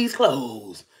 Fuck these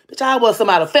clothes. Bitch, I was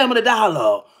somebody Family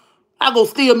Dollar. I go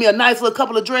steal me a nice little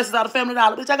couple of dresses out of Family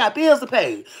Dollar. Bitch, I got bills to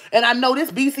pay. And I know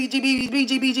this BCG,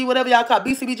 BG, whatever y'all call it,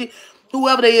 BCBG,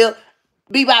 whoever they is,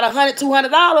 be about $100, $200.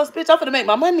 Bitch, I'm finna make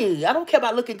my money. I don't care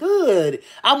about looking good.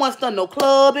 I wasn't done no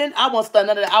clubbing. I wasn't done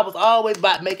none of that. I was always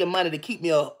about making money to keep me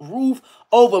a roof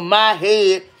over my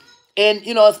head and,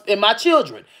 you know, and my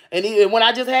children. And even when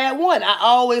I just had one, I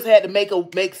always had to make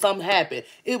something happen.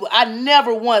 I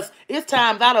never once, it's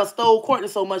times I done stole Courtney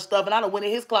so much stuff and I done went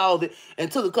in his closet and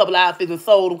took a couple of outfits and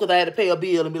sold them because I had to pay a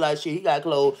bill and be like, shit, he got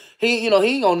clothes. He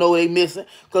ain't gonna know they missing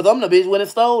because I'm the bitch when it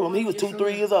stole them. He was 2,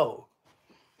 3 years old.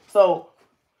 So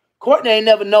Courtney ain't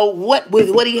never know what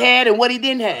he had and what he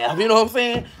didn't have. You know what I'm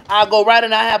saying? I go right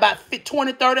and I have about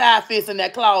 20, 30 outfits in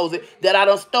that closet that I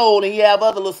done stole and he have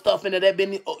other little stuff in there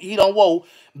that he done wore.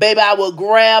 Baby, I will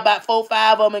grab about 4,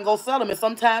 5 of them and go sell them and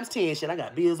sometimes 10. Shit, I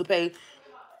got bills to pay.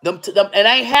 Them, and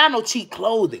I ain't have no cheap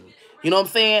clothing. You know what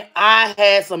I'm saying? I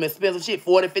had some expensive shit,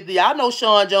 40, 50. Y'all know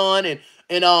Sean John and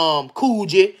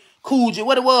Coogee,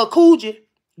 what it was,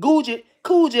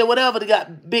 Coogee, whatever they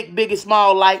got big and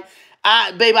small like.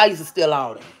 Baby, I used to steal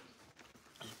all that.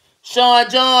 Sean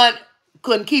John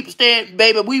couldn't keep staying.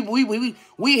 Baby,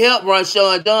 we helped run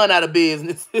Sean John out of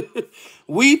business.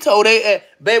 We told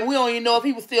baby, we don't even know if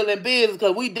he was still in business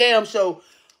because we damn sure,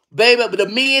 baby, but the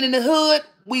men in the hood,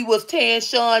 we was tearing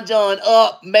Sean John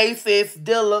up, Macy's,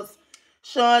 Dillard's.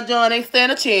 Sean John ain't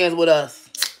stand a chance with us.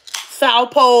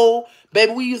 South Pole,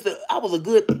 baby, I was a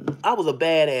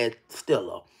badass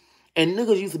stealer. And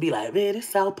niggas used to be like, man, this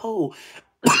South Pole.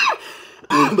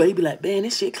 But he be like, man,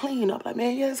 this shit clean. I'm like,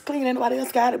 man, yeah, it's clean. Ain't nobody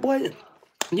else got it, boy.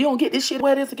 You don't get this shit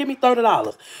where it is to give me $30.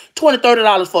 $20,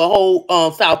 $30 for a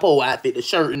whole South Pole outfit. The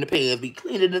shirt and the pants be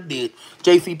clean in the dick.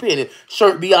 JC Penney.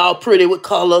 Shirt be all pretty with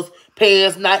colors.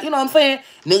 Pants not, you know what I'm saying?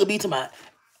 Nigga be to my,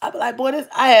 I be like, boy,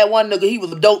 I had one nigga, he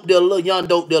was a dope dealer, a little young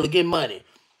dope dealer, getting money.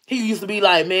 He used to be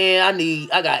like, man,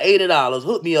 I got $80.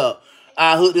 Hook me up.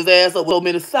 I hooked his ass up with so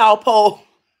many South Pole.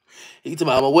 He told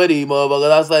me, I'm a wedding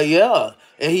motherfucker. I was like, yeah.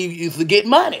 And he used to get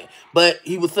money. But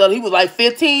he was like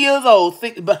 15 years old.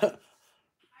 Spent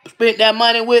that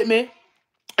money with me.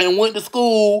 and went to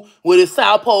school with his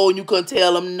South Pole and you couldn't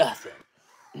tell him nothing.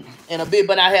 And a bit,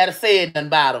 but I had to say nothing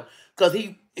about him. Because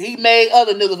he made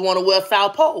other niggas want to wear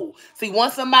South Pole. See,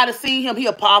 once somebody see him, he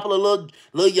a popular little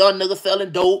young nigga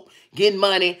selling dope, getting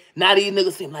money. Now these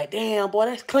niggas see him like, damn, boy,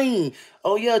 that's clean.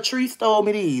 Oh, yeah, Tree stole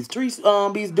me these. Tree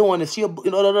he's doing this. She,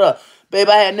 Baby,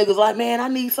 I had niggas like, man, I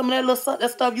need some of that little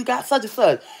that stuff you got, such and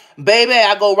such. Baby,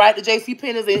 I go right to J.C.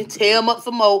 Penney's and tear him up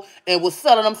some more and was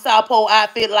selling them South Pole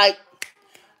outfit like,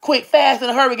 quick, fast, in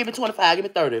a hurry, give me 25, give me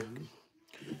 30.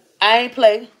 I ain't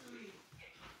play.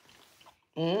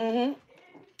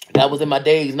 That was in my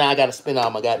days. Now I gotta spend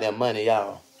all my goddamn money,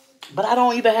 y'all. But I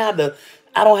don't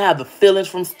have the feelings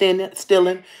from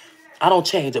stealing. I don't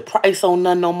change the price on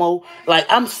none no more. Like,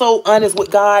 I'm so honest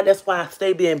with God. That's why I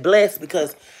stay being blessed,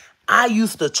 because I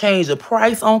used to change the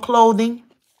price on clothing.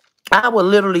 I would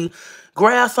literally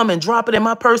grab something and drop it in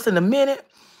my purse in a minute,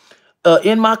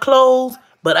 in my clothes.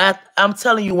 But I'm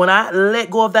telling you, when I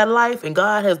let go of that life, and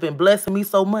God has been blessing me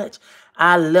so much,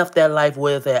 I left that life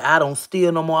where it's at. I don't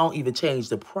steal no more. I don't even change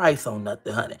the price on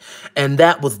nothing, honey. And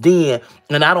that was then.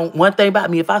 And one thing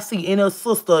about me, if I see any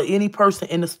sister, any person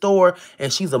in the store,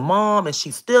 and she's a mom and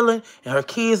she's stealing and her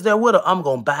kids there with her, I'm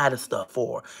going to buy the stuff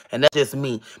for her. And that's just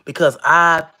me, because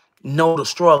I know the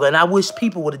struggle. And I wish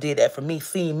people would have did that for me,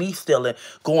 seeing me stealing,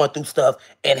 going through stuff,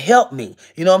 and help me.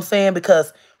 You know what I'm saying?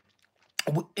 Because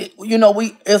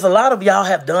there's a lot of y'all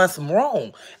have done some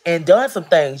wrong and done some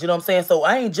things, you know what I'm saying? So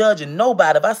I ain't judging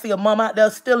nobody. If I see a mom out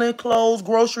there stealing clothes,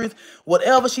 groceries,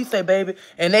 whatever she say, baby,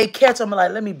 and they catch them,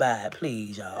 like, let me buy it,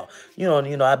 please, y'all. You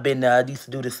know, I've been there. I used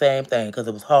to do the same thing because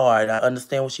it was hard. I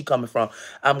understand where she coming from.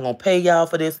 I'm going to pay y'all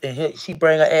for this, and she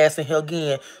bring her ass in here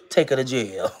again, take her to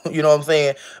jail. You know what I'm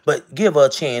saying? But give her a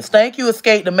chance. Thank you,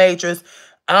 Escape the Matrix.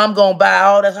 I'm going to buy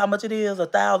all that. How much it is?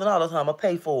 $1,000. I'm going to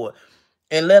pay for it.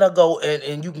 And let her go,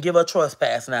 and you can give her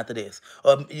trespassing after this.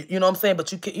 You know what I'm saying?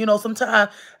 But you can, sometimes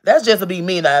that's just to be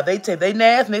me. Now, if they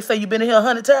nasty and they say you've been in here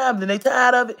 100 times and they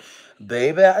tired of it,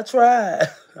 baby, I tried.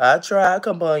 I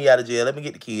come on you out of jail. Let me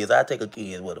get the kids. I take the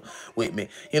kids with me.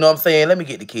 You know what I'm saying? Let me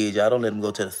get the kids, y'all. Don't let them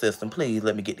go to the system. Please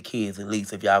let me get the kids at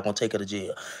least if y'all gonna take her to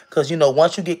jail. Because,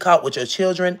 once you get caught with your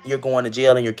children, you're going to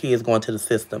jail and your kids going to the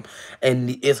system.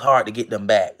 And it's hard to get them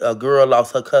back. A girl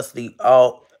lost her custody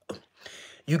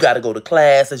You got to go to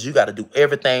classes. You got to do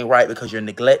everything right because you're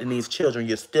neglecting these children.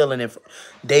 You're stealing it.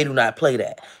 They do not play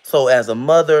that. So as a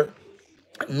mother,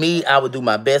 I would do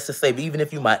my best to save. Even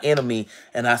if you're my enemy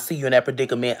and I see you in that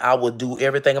predicament, I will do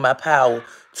everything in my power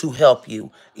to help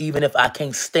you, even if I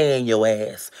can't stand your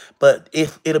ass. But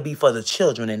if it'll be for the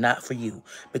children and not for you,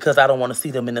 because I don't want to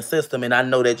see them in the system. And I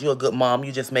know that you're a good mom.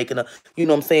 You're just making you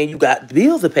know what I'm saying? You got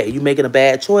bills to pay. You're making a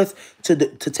bad choice to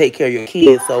take care of your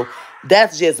kids. So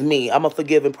that's just me. I'm a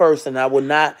forgiving person. I will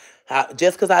not,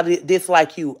 just because I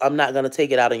dislike you, I'm not going to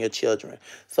take it out on your children.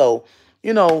 So,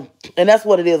 and that's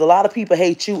what it is. A lot of people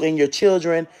hate you and your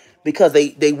children because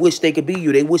they wish they could be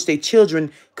you. They wish their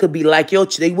children could be like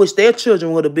they wish their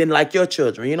children would have been like your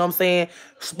children. You know what I'm saying?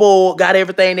 Spoiled, got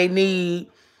everything they need,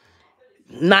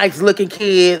 nice looking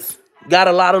kids, got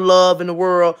a lot of love in the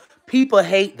world. People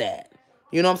hate that.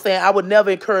 You know what I'm saying? I would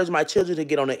never encourage my children to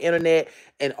get on the internet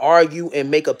and argue and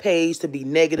make a page to be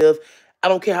negative. I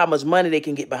don't care how much money they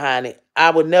can get behind it. I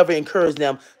would never encourage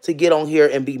them to get on here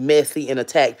and be messy and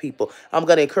attack people. I'm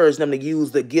going to encourage them to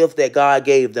use the gift that God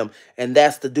gave them. And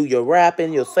that's to do your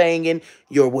rapping, your singing,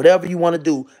 your whatever you want to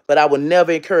do. But I would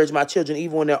never encourage my children,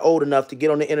 even when they're old enough, to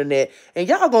get on the internet. And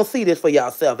y'all going to see this for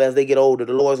yourself as they get older.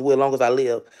 The Lord's will, as long as I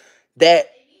live. That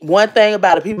one thing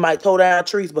about it, people might toe down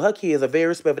trees, but her kids are very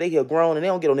respectful. They here grown and they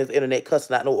don't get on this internet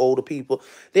cussing out no older people.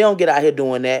 They don't get out here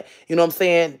doing that. You know what I'm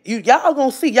saying? Y'all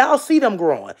gonna see. Y'all see them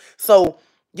growing. So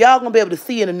y'all gonna be able to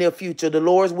see in the near future, the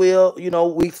Lord's will,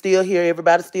 we still here,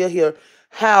 everybody's still here,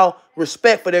 how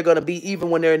respectful they're gonna be even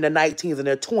when they're in their 19s and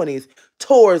their 20s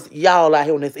towards y'all out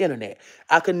here on this internet.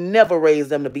 I could never raise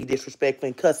them to be disrespectful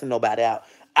and cussing nobody out.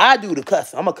 I do the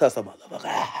cussing. I'm a cusser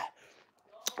motherfucker.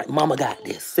 Mama got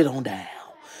this. Sit on down.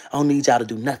 I don't need y'all to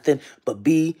do nothing but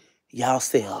be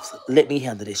yourselves. Let me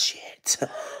handle this shit.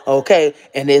 Okay?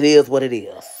 And it is what it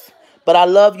is. But I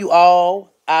love you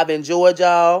all. I've enjoyed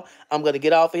y'all. I'm going to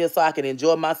get off of here so I can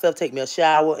enjoy myself, take me a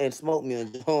shower, and smoke me a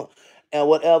joint and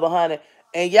whatever, honey.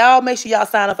 And y'all make sure y'all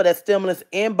sign up for that stimulus.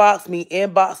 Inbox me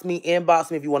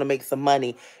if you want to make some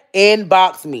money.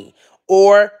 Inbox me.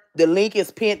 Or the link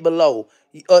is pinned below.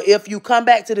 If you come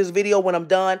back to this video when I'm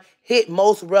done, hit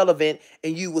most relevant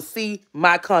and you will see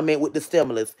my comment with the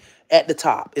stimulus at the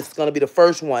top. It's going to be the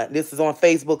first one. This is on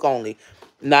Facebook only,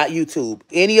 not YouTube.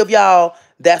 Any of y'all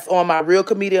that's on my Real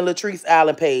Comedian Latrice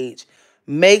Allen page,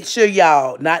 Make sure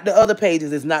y'all, not the other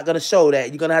pages, it's not going to show that.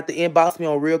 You're going to have to inbox me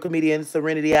on Real Comedian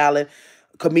Serenity Allen,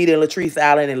 Comedian Latrice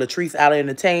Allen, and Latrice Allen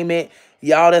Entertainment.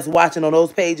 Y'all that's watching on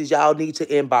those pages, y'all need to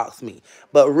inbox me.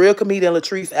 But Real Comedian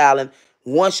Latrice Allen,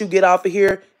 once you get off of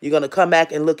here, you're going to come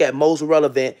back and look at Most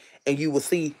Relevant, and you will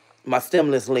see my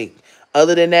stimulus link.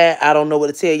 Other than that, I don't know what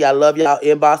to tell y'all. Love y'all.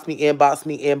 Inbox me, inbox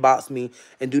me, inbox me.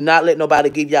 And do not let nobody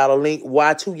give y'all a link.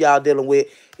 Watch who y'all dealing with.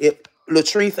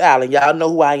 Latrice Allen. Y'all know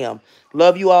who I am.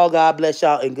 Love you all. God bless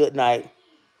y'all, and good night.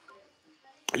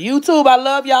 YouTube, I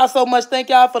love y'all so much. Thank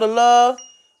y'all for the love.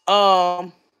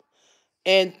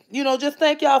 And you know, just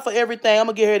thank y'all for everything. I'm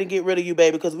gonna get here and get rid of you,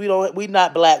 baby, because we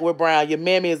not black, we're brown. Your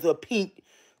mammy is a pink.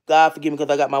 God forgive me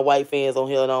because I got my white fans on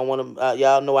here and I don't want to.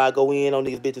 Y'all know I go in on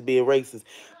these bitches being racist,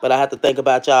 but I have to think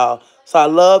about y'all. So I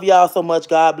love y'all so much.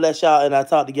 God bless y'all, and I'll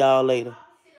talk to y'all later.